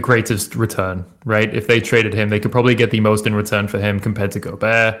them the greatest return, right? If they traded him, they could probably get the most in return for him compared to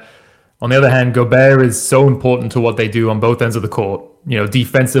Gobert. On the other hand, Gobert is so important to what they do on both ends of the court.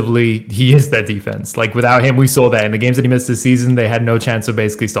 Defensively, he is their defense. Without him, we saw that in the games that he missed this season, they had no chance of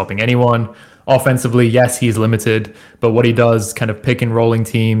basically stopping anyone. Offensively, yes, he's limited, but what he does, kind of pick and rolling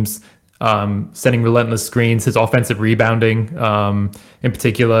teams, setting relentless screens, his offensive rebounding, in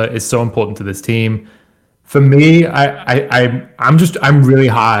particular, is so important to this team. For me, I'm really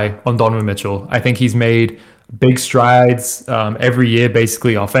high on Donovan Mitchell. I think he's made big strides every year,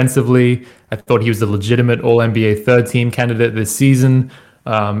 basically offensively. I thought he was a legitimate All-NBA third-team candidate this season.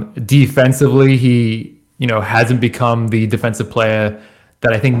 Defensively, he hasn't become the defensive player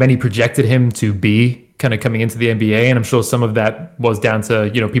that I think many projected him to be kind of coming into the NBA. And I'm sure some of that was down to,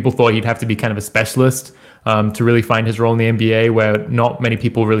 people thought he'd have to be kind of a specialist to really find his role in the NBA, where not many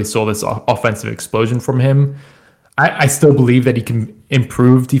people really saw this offensive explosion from him. I still believe that he can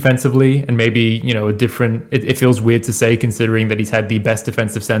improve defensively and maybe, it feels weird to say considering that he's had the best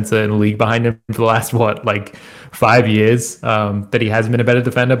defensive center in the league behind him for the last, 5 years, that he has been a better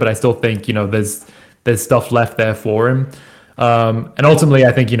defender. But I still think, there's stuff left there for him. And ultimately,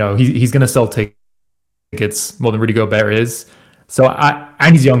 I think, he's going to sell tickets more than Rudy Gobert is. So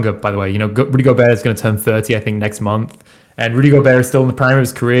and he's younger, by the way. Rudy Gobert is going to turn 30, I think, next month. And Rudy Gobert is still in the prime of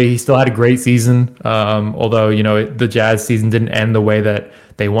his career. He still had a great season, although, the Jazz season didn't end the way that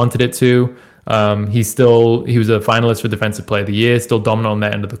they wanted it to. He was a finalist for Defensive Player of the Year, still dominant on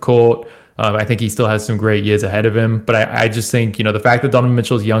that end of the court. I think he still has some great years ahead of him. But I just think, the fact that Donovan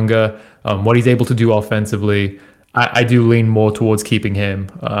Mitchell's younger, what he's able to do offensively, I do lean more towards keeping him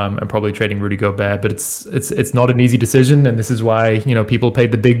and probably trading Rudy Gobert. But it's not an easy decision, and this is why people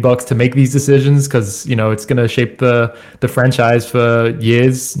paid the big bucks to make these decisions, because it's going to shape the franchise for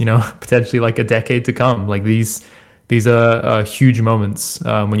years, potentially like a decade to come. Like these are huge moments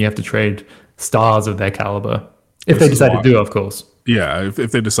when you have to trade stars of their caliber, if they decide to do it, of course. Yeah,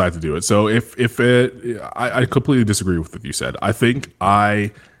 if they decide to do it. So I completely disagree with what you said. I think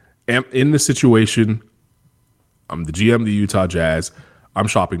I am in the situation. I'm the GM of the Utah Jazz. I'm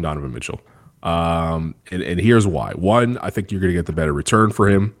shopping Donovan Mitchell. And here's why. One, I think you're going to get the better return for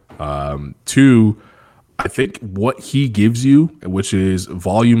him. Two, I think what he gives you, which is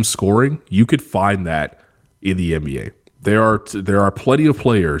volume scoring, you could find that in the NBA. There are plenty of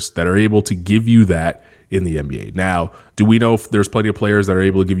players that are able to give you that in the NBA. Now, do we know if there's plenty of players that are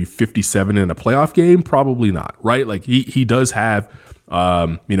able to give you 57 in a playoff game? Probably not, right? Like he does have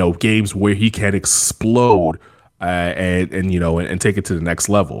games where he can explode and take it to the next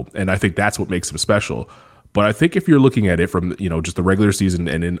level. And I think that's what makes him special. But I think if you're looking at it from, just the regular season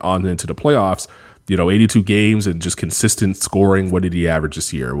and on into the playoffs, 82 games and just consistent scoring, what did he average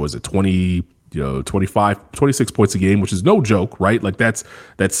this year? Was it 25, 26 points a game, which is no joke, right? Like that's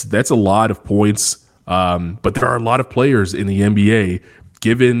a lot of points. But there are a lot of players in the NBA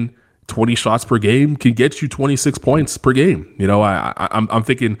given 20 shots per game can get you 26 points per game. I'm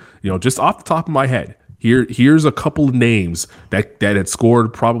thinking, just off the top of my head, here's a couple of names that had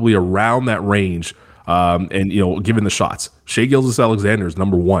scored probably around that range. Given the shots, Shai Gilgeous-Alexander is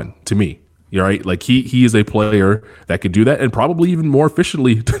number one to me. Right? Like he is a player that could do that, and probably even more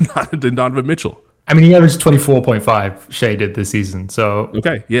efficiently than Donovan Mitchell. I mean, he averaged 24.5. Shai did this season. So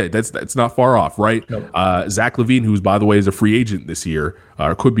okay, yeah, that's not far off, right? Nope. Zach LaVine, who's by the way is a free agent this year,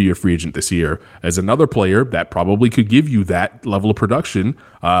 or could be a free agent this year, as another player that probably could give you that level of production,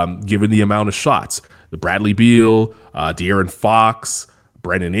 given the amount of shots. The Bradley Beal, De'Aaron Fox,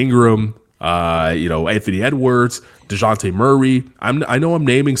 Brandon Ingram, Anthony Edwards, DeJounte Murray. I know I'm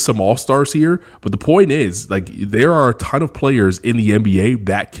naming some all-stars here, but the point is, like, there are a ton of players in the NBA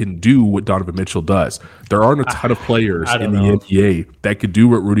that can do what Donovan Mitchell does. There aren't a ton of players in the NBA that could do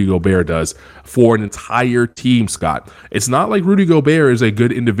what Rudy Gobert does for an entire team, Scott. It's not like Rudy Gobert is a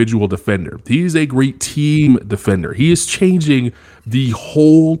good individual defender. He's a great team defender. He is changing the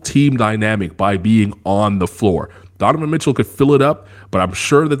whole team dynamic by being on the floor. Donovan Mitchell could fill it up, but I'm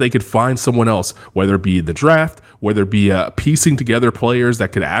sure that they could find someone else, whether it be the draft, whether it be piecing together players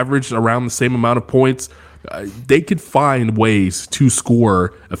that could average around the same amount of points. They could find ways to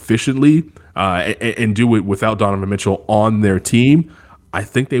score efficiently and do it without Donovan Mitchell on their team. I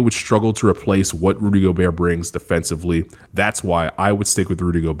think they would struggle to replace what Rudy Gobert brings defensively. That's why I would stick with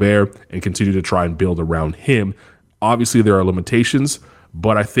Rudy Gobert and continue to try and build around him. Obviously, there are limitations,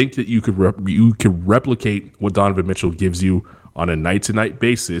 but I think that you could replicate what Donovan Mitchell gives you on a night-to-night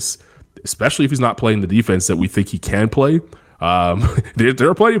basis, especially if he's not playing the defense that we think he can play. There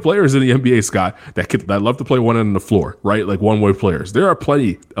are plenty of players in the NBA, Scott, that love to play one end of the floor, right? Like one-way players. There are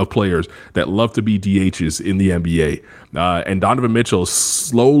plenty of players that love to be DHs in the NBA. And Donovan Mitchell is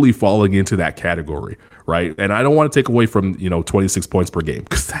slowly falling into that category, right? And I don't want to take away from, 26 points per game,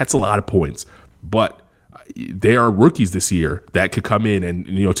 because that's a lot of points. But there are rookies this year that could come in and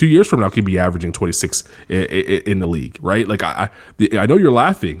 2 years from now could be averaging 26 in the league, right? Like I know you're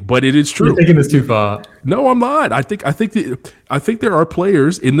laughing, but it is true. You're taking this too far. No, I'm not. I think there are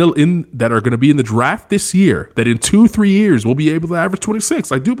players in that are going to be in the draft this year that in 2-3 years will be able to average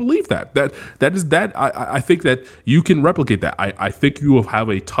 26. I do believe that. I think that you can replicate that. I think you will have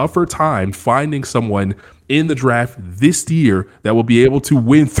a tougher time finding someone in the draft this year that will be able to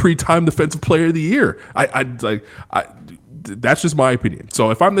win 3-time Defensive Player of the Year. That's just my opinion.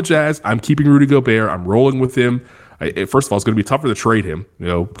 So if I'm the Jazz, I'm keeping Rudy Gobert. I'm rolling with him. First of all, it's going to be tougher to trade him,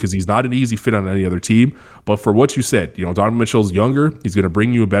 because he's not an easy fit on any other team. But for what you said, Donovan Mitchell's younger. He's going to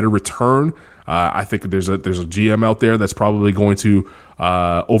bring you a better return. I think there's a GM out there that's probably going to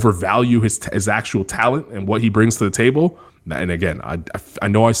overvalue his actual talent and what he brings to the table. And again, I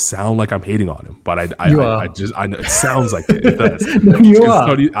know I sound like I'm hating on him, but I know it sounds like it does. No, you are.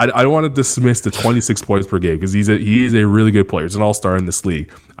 I don't want to dismiss the 26 points per game, because he is a really good player. He's an all-star in this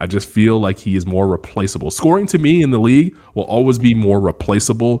league. I just feel like he is more replaceable. Scoring to me in the league will always be more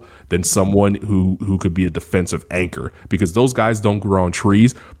replaceable than someone who could be a defensive anchor, because those guys don't grow on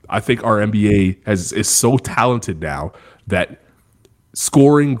trees. I think our NBA is so talented now that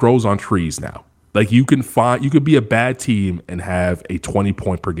scoring grows on trees now. Like you could be a bad team and have a 20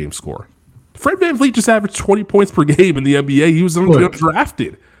 point per game score. Fred VanVleet just averaged 20 points per game in the NBA. He was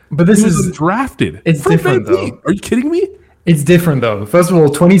undrafted. But this is drafted. It's Fred different VanVleet, though. Are you kidding me? It's different though. First of all,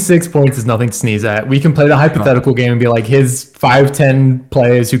 26 points is nothing to sneeze at. We can play the hypothetical game and be like, his 5'10"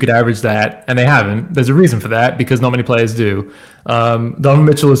 players who could average that, and they haven't. There's a reason for that because not many players do. Donovan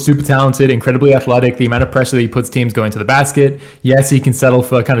Mitchell is super talented, incredibly athletic. The amount of pressure that he puts teams going to the basket. Yes, he can settle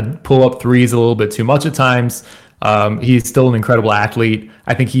for kind of pull up threes a little bit too much at times. He's still an incredible athlete.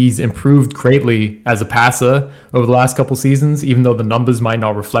 I think he's improved greatly as a passer over the last couple seasons, even though the numbers might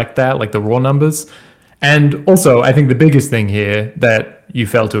not reflect that, like the raw numbers. And also, I think the biggest thing here that you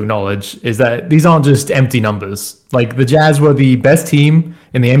fail to acknowledge is that these aren't just empty numbers. Like, the Jazz were the best team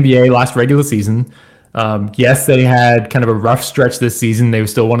in the NBA last regular season. Yes, they had kind of a rough stretch this season. They were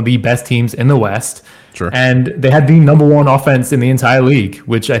still one of the best teams in the West. Sure. And they had the number one offense in the entire league,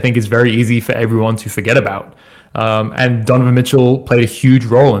 which I think is very easy for everyone to forget about. And Donovan Mitchell played a huge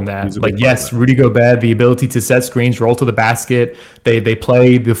role in that. Like, yes, Rudy Gobert, the ability to set screens, roll to the basket. They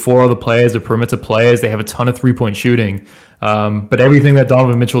play the four other players, the perimeter players. They have a ton of three-point shooting. But everything that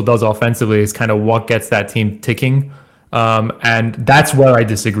Donovan Mitchell does offensively is kind of what gets that team ticking. And that's where I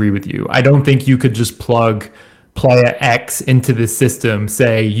disagree with you. I don't think you could just plug player X into this system,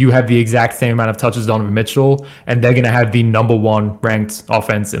 say you have the exact same amount of touches as Donovan Mitchell, and they're going to have the number one ranked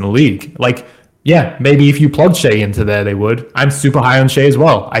offense in the league. Like, yeah, maybe if you plug Shea into there, they would. I'm super high on Shea as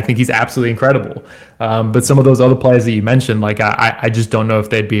well. I think he's absolutely incredible. But some of those other players that you mentioned, like, I just don't know if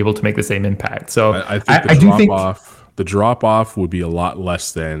they'd be able to make the same impact. So I think the drop off would be a lot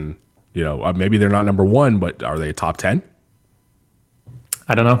less than, maybe they're not number one, but are they a top 10?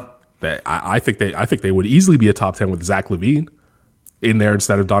 I don't know. I think they would easily be a top 10 with Zach LaVine in there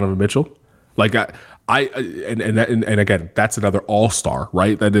instead of Donovan Mitchell. Like, and again, that's another all-star,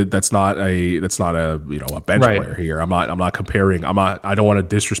 right? That's not a bench player here. I'm not comparing. I don't want to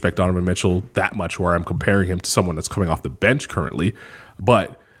disrespect Donovan Mitchell that much where I'm comparing him to someone that's coming off the bench currently,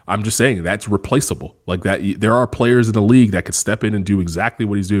 but I'm just saying that's replaceable. Like, that, there are players in the league that could step in and do exactly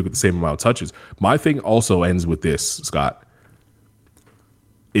what he's doing with the same amount of touches. My thing also ends with this, Scott.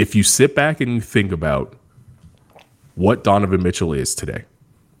 If you sit back and you think about what Donovan Mitchell is today,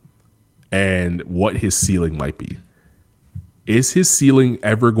 and what his ceiling might be. Is his ceiling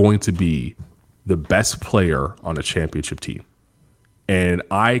ever going to be the best player on a championship team? And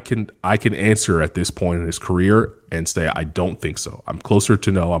I can answer at this point in his career and say I don't think so. I'm closer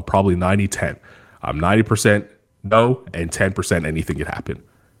to no. I'm probably 90-10. I'm 90% no and 10% anything could happen.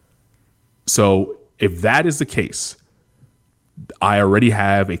 So if that is the case, I already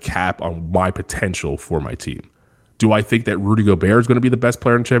have a cap on my potential for my team. Do I think that Rudy Gobert is going to be the best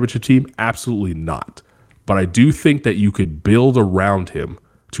player on the championship team? Absolutely not. But I do think that you could build around him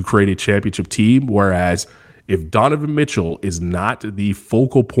to create a championship team. Whereas if Donovan Mitchell is not the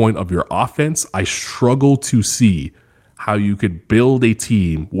focal point of your offense, I struggle to see how you could build a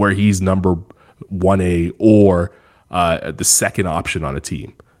team where he's number 1A or the second option on a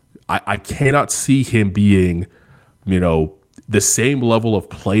team. I cannot see him being, the same level of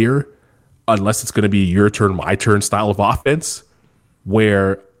player unless it's going to be your turn, my turn style of offense,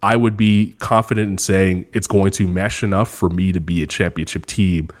 where I would be confident in saying it's going to mesh enough for me to be a championship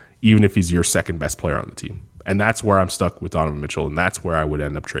team, even if he's your second best player on the team. And that's where I'm stuck with Donovan Mitchell, and that's where I would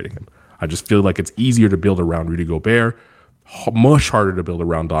end up trading him. I just feel like it's easier to build around Rudy Gobert, much harder to build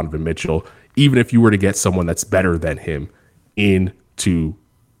around Donovan Mitchell, even if you were to get someone that's better than him into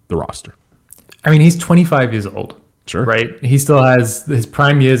the roster. I mean, he's 25 years old. Sure. Right? He still has his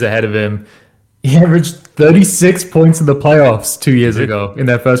prime years ahead of him. He averaged 36 points in the playoffs 2 years ago in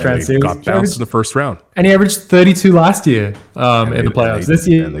that first round series. Got bounced in the first round. And he averaged 32 last year in the playoffs. This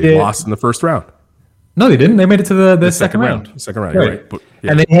year, they lost in the first round. No, they didn't. They made it to the second round. Second round, right. But,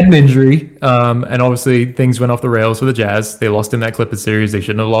 yeah. And they had an injury, and obviously things went off the rails for the Jazz. They lost in that Clippers series. They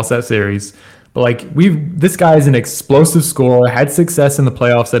shouldn't have lost that series. But like this guy is an explosive scorer, had success in the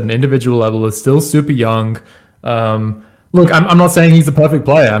playoffs at an individual level, is still super young. Look, I'm not saying he's the perfect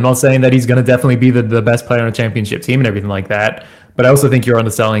player. I'm not saying that he's going to definitely be the best player on a championship team and everything like that. But I also think you're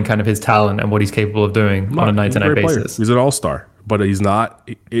underselling kind of his talent and what he's capable of doing on a night-to-night basis. He's an all-star, but he's not.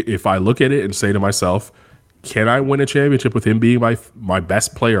 If I look at it and say to myself, can I win a championship with him being my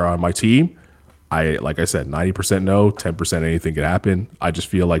best player on my team? Like I said, 90% no, 10% anything could happen. I just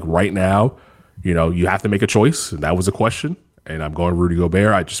feel like right now, you have to make a choice, and that was a question. And I'm going Rudy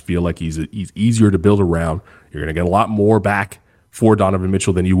Gobert. I just feel like he's easier to build around. You're going to get a lot more back for Donovan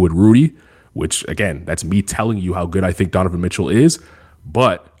Mitchell than you would Rudy, which, again, that's me telling you how good I think Donovan Mitchell is.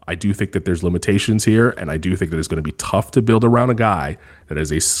 But I do think that there's limitations here, and I do think that it's going to be tough to build around a guy that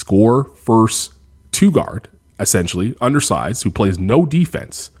is a score-first two-guard, essentially, undersized, who plays no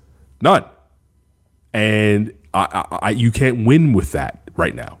defense. None. And you can't win with that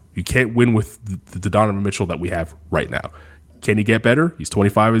right now. You can't win with the Donovan Mitchell that we have right now. Can he get better? He's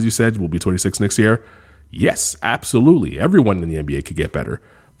 25, as you said. Will be 26 next year. Yes, absolutely. Everyone in the NBA could get better.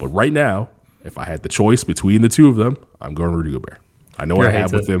 But right now, if I had the choice between the two of them, I'm going Rudy Gobert. I know what I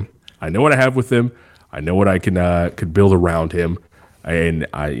have with him. I know what I have with him. I know what I can build around him. And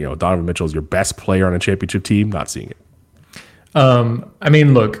Donovan Mitchell is your best player on a championship team. Not seeing it. I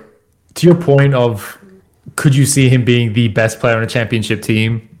mean, look, to your point of could you see him being the best player on a championship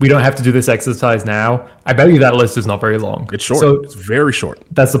team? We don't have to do this exercise now. I bet you that list is not very long. It's short. So it's very short.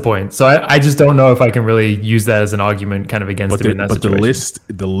 That's the point. So I just don't know if I can really use that as an argument kind of against him in that situation.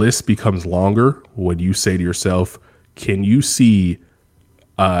 But the list becomes longer when you say to yourself, can you see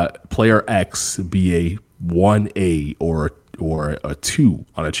player X be a 1A or a 2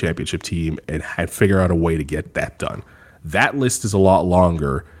 on a championship team and figure out a way to get that done? That list is a lot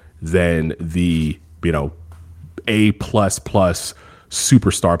longer than the A++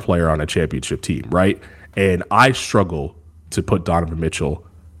 superstar player on a championship team, right? And I struggle to put Donovan Mitchell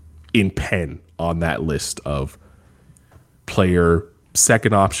in pen on that list of player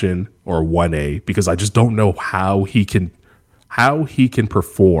second option or 1A because I just don't know how he can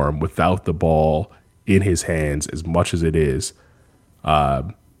perform without the ball in his hands as much as it is,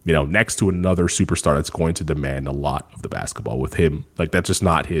 next to another superstar that's going to demand a lot of the basketball with him. Like, that's just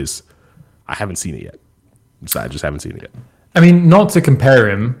not his. I haven't seen it yet. I just haven't seen it yet. I mean, not to compare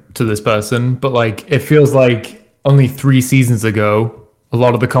him to this person, but like it feels like only 3 seasons ago, a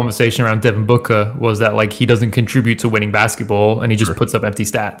lot of the conversation around Devin Booker was that like he doesn't contribute to winning basketball and he just puts up empty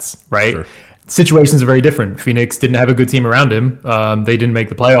stats, right? Sure. Situations are very different. Phoenix didn't have a good team around him. They didn't make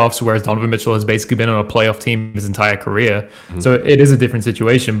the playoffs, whereas Donovan Mitchell has basically been on a playoff team his entire career. Mm-hmm. So it is a different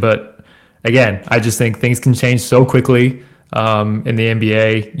situation. But again, I just think things can change so quickly. In the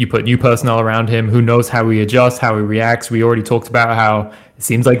NBA, you put new personnel around him. Who knows how he adjusts, how he reacts? We already talked about how it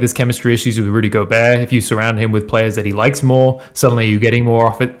seems like there's chemistry issues with Rudy Gobert. If you surround him with players that he likes more, suddenly you're getting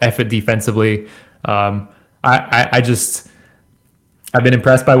more effort defensively. I've been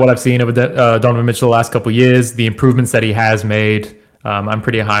impressed by what I've seen of Donovan Mitchell the last couple of years, the improvements that he has made. I'm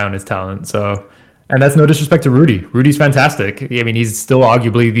pretty high on his talent. So, and that's no disrespect to Rudy. Rudy's fantastic. I mean, he's still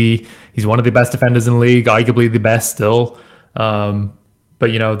arguably he's one of the best defenders in the league, arguably the best still. But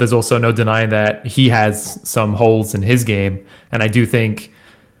there's also no denying that he has some holes in his game. And I do think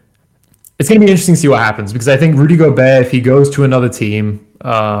it's going to be interesting to see what happens because I think Rudy Gobert, if he goes to another team,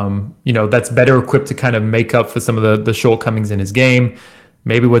 that's better equipped to kind of make up for some of the shortcomings in his game.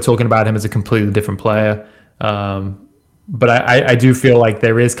 Maybe we're talking about him as a completely different player. But I do feel like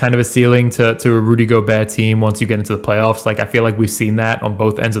there is kind of a ceiling to a Rudy Gobert team once you get into the playoffs. Like I feel like we've seen that on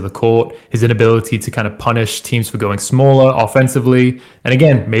both ends of the court. His inability to kind of punish teams for going smaller offensively. And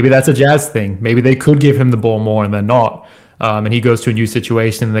again, maybe that's a Jazz thing. Maybe they could give him the ball more and they're not. And he goes to a new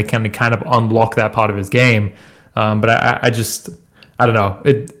situation and they can kind of unlock that part of his game. But I don't know.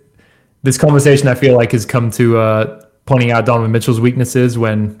 This conversation I feel like has come to pointing out Donovan Mitchell's weaknesses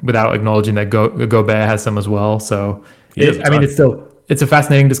without acknowledging that Gobert has some as well. So it's a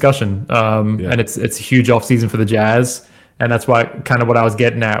fascinating discussion. And it's a huge offseason for the Jazz. And that's why kind of what I was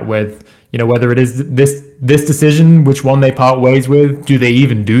getting at with, whether it is this decision, which one they part ways with, do they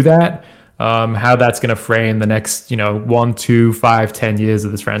even do that? How that's going to frame the next, 1, 2, 5, 10 years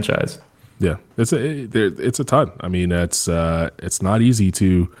of this franchise. Yeah, it's a ton. I mean, it's not easy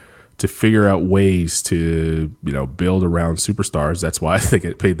to figure out ways to build around superstars. That's why they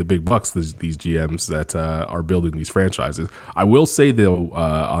get paid the big bucks. These GMs that are building these franchises. I will say though,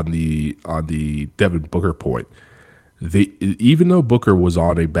 on the Devin Booker point, even though Booker was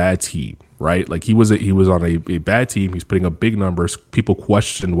on a bad team, right? Like he was on a bad team. He's putting up big numbers. People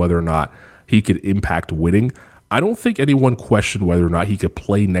questioned whether or not he could impact winning. I don't think anyone questioned whether or not he could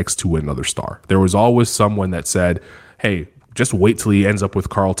play next to another star. There was always someone that said, hey, just wait till he ends up with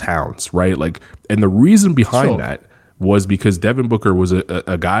Karl Towns, right? Like, and the reason behind that was because Devin Booker was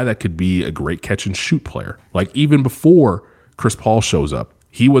a guy that could be a great catch and shoot player. Like even before Chris Paul shows up,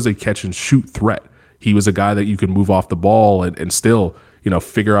 he was a catch and shoot threat. He was a guy that you could move off the ball and still,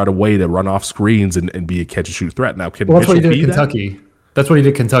 figure out a way to run off screens and be a catch and shoot threat. Now, that's what he did in Kentucky. That's what he did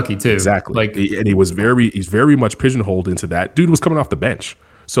in Kentucky too. Exactly. And he's very much pigeonholed into that. Dude was coming off the bench.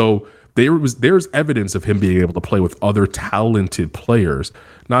 So there's evidence of him being able to play with other talented players.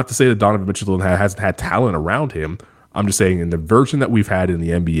 Not to say that Donovan Mitchell hasn't had talent around him. I'm just saying in the version that we've had in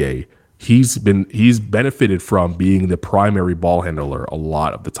the NBA, he's benefited from being the primary ball handler a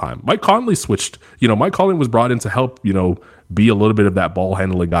lot of the time. Mike Conley switched. Mike Conley was brought in to help, be a little bit of that ball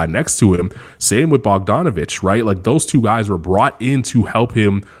handling guy next to him. Same with Bogdanovic, right? Like those two guys were brought in to help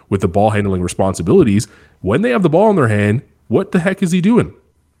him with the ball handling responsibilities. When they have the ball in their hand, what the heck is he doing?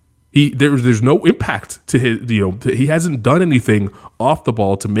 There's no impact to his, he hasn't done anything off the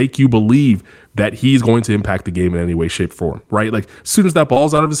ball to make you believe that he's going to impact the game in any way, shape, or form, right? Like as soon as that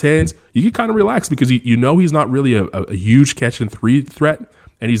ball's out of his hands, you can kind of relax because he's not really a huge catch and three threat.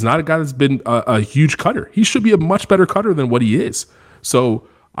 And he's not a guy that's been a huge cutter. He should be a much better cutter than what he is. So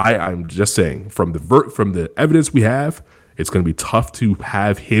I'm just saying, from the evidence we have, it's going to be tough to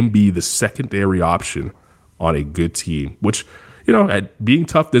have him be the secondary option on a good team. Which, at being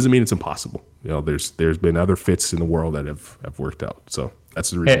tough doesn't mean it's impossible. There's been other fits in the world that have worked out. So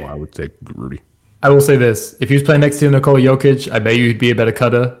that's the reason why I would take Rudy. I will say this: if he was playing next to Nikola Jokic, I bet you'd be a better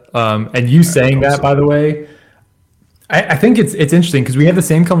cutter. And you saying that, by the way. I think it's interesting because we had the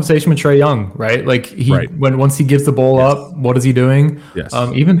same conversation with Trae Young, right? Like once he gives the ball up, what is he doing? Yes.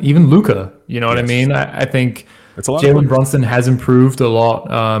 Even Luka, you know what I mean? I think Jalen Brunson has improved a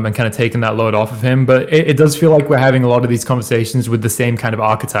lot and kind of taken that load off of him. But it does feel like we're having a lot of these conversations with the same kind of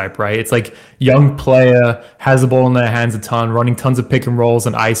archetype, right? It's like young player has the ball in their hands a ton, running tons of pick and rolls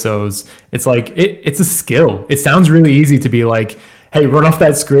and ISOs. It's like it's a skill. It sounds really easy to be like, hey, run off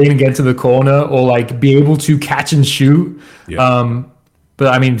that screen and get to the corner, or like be able to catch and shoot. Yeah. But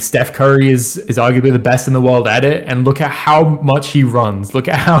I mean, Steph Curry is arguably the best in the world at it, and look at how much he runs. Look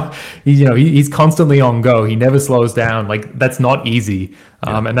at how he's constantly on go. He never slows down. Like that's not easy,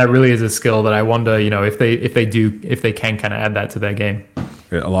 and that really is a skill that I wonder, if they can kind of add that to their game.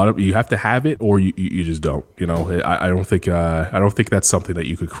 A lot of you have to have it, or you just don't. I don't think that's something that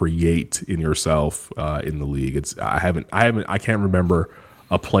you could create in yourself in the league. I can't remember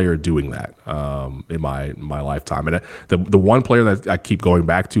a player doing that in my lifetime. And the one player that I keep going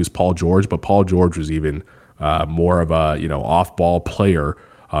back to is Paul George, but Paul George was even more of a off ball player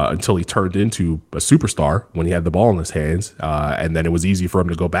until he turned into a superstar when he had the ball in his hands, and then it was easy for him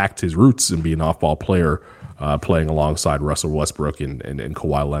to go back to his roots and be an off ball player. Playing alongside Russell Westbrook and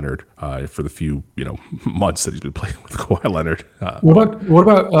Kawhi Leonard for the few months that he's been playing with Kawhi Leonard. What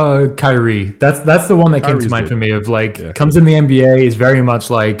about Kyrie? That's the one that came to mind for me. Of comes in the NBA, is very much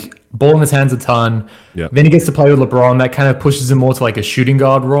like ball in his hands a ton. Yep. Then he gets to play with LeBron. That kind of pushes him more to like a shooting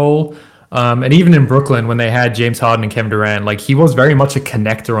guard role. And even in Brooklyn, when they had James Harden and Kevin Durant, he was very much a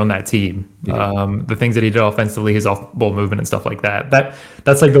connector on that team. Mm-hmm. The things that he did offensively, his off-ball movement and stuff like that.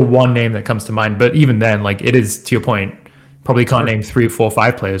 That's like the one name that comes to mind. But even then, it is, to your point, probably can't name 3, 4,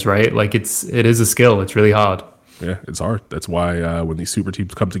 5 players, right? It is a skill. It's really hard. Yeah, it's hard. That's why when these super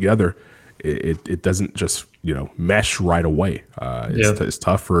teams come together, it doesn't just mesh right away. It's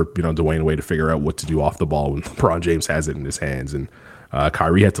tough for Dwayne Wade to figure out what to do off the ball when LeBron James has it in his hands. And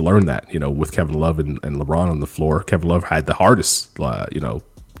Kyrie had to learn that, with Kevin Love and LeBron on the floor. Kevin Love had the hardest,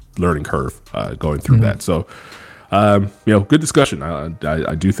 learning curve going through that. So, good discussion.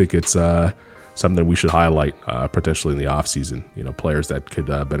 I do think it's something we should highlight potentially in the offseason. Players that could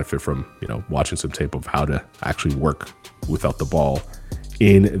benefit from, watching some tape of how to actually work without the ball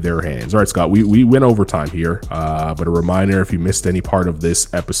in their hands. All right, Scott, we went overtime here, but a reminder, if you missed any part of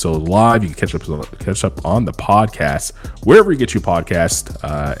this episode live, you can catch up on the podcast wherever you get your podcast.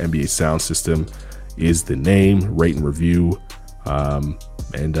 NBA Sound System is the name. Rate and review,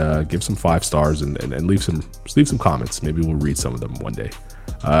 and give some 5 stars and leave some comments. Maybe we'll read some of them one day.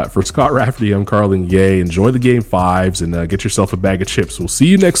 For Scott Rafferty, I'm Carlin Gay. Enjoy the Game 5s and get yourself a bag of chips. We'll see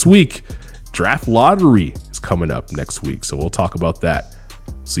you next week. Draft lottery is coming up next week, so we'll talk about that.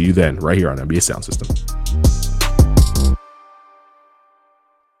 See you then, right here on NBA Sound System.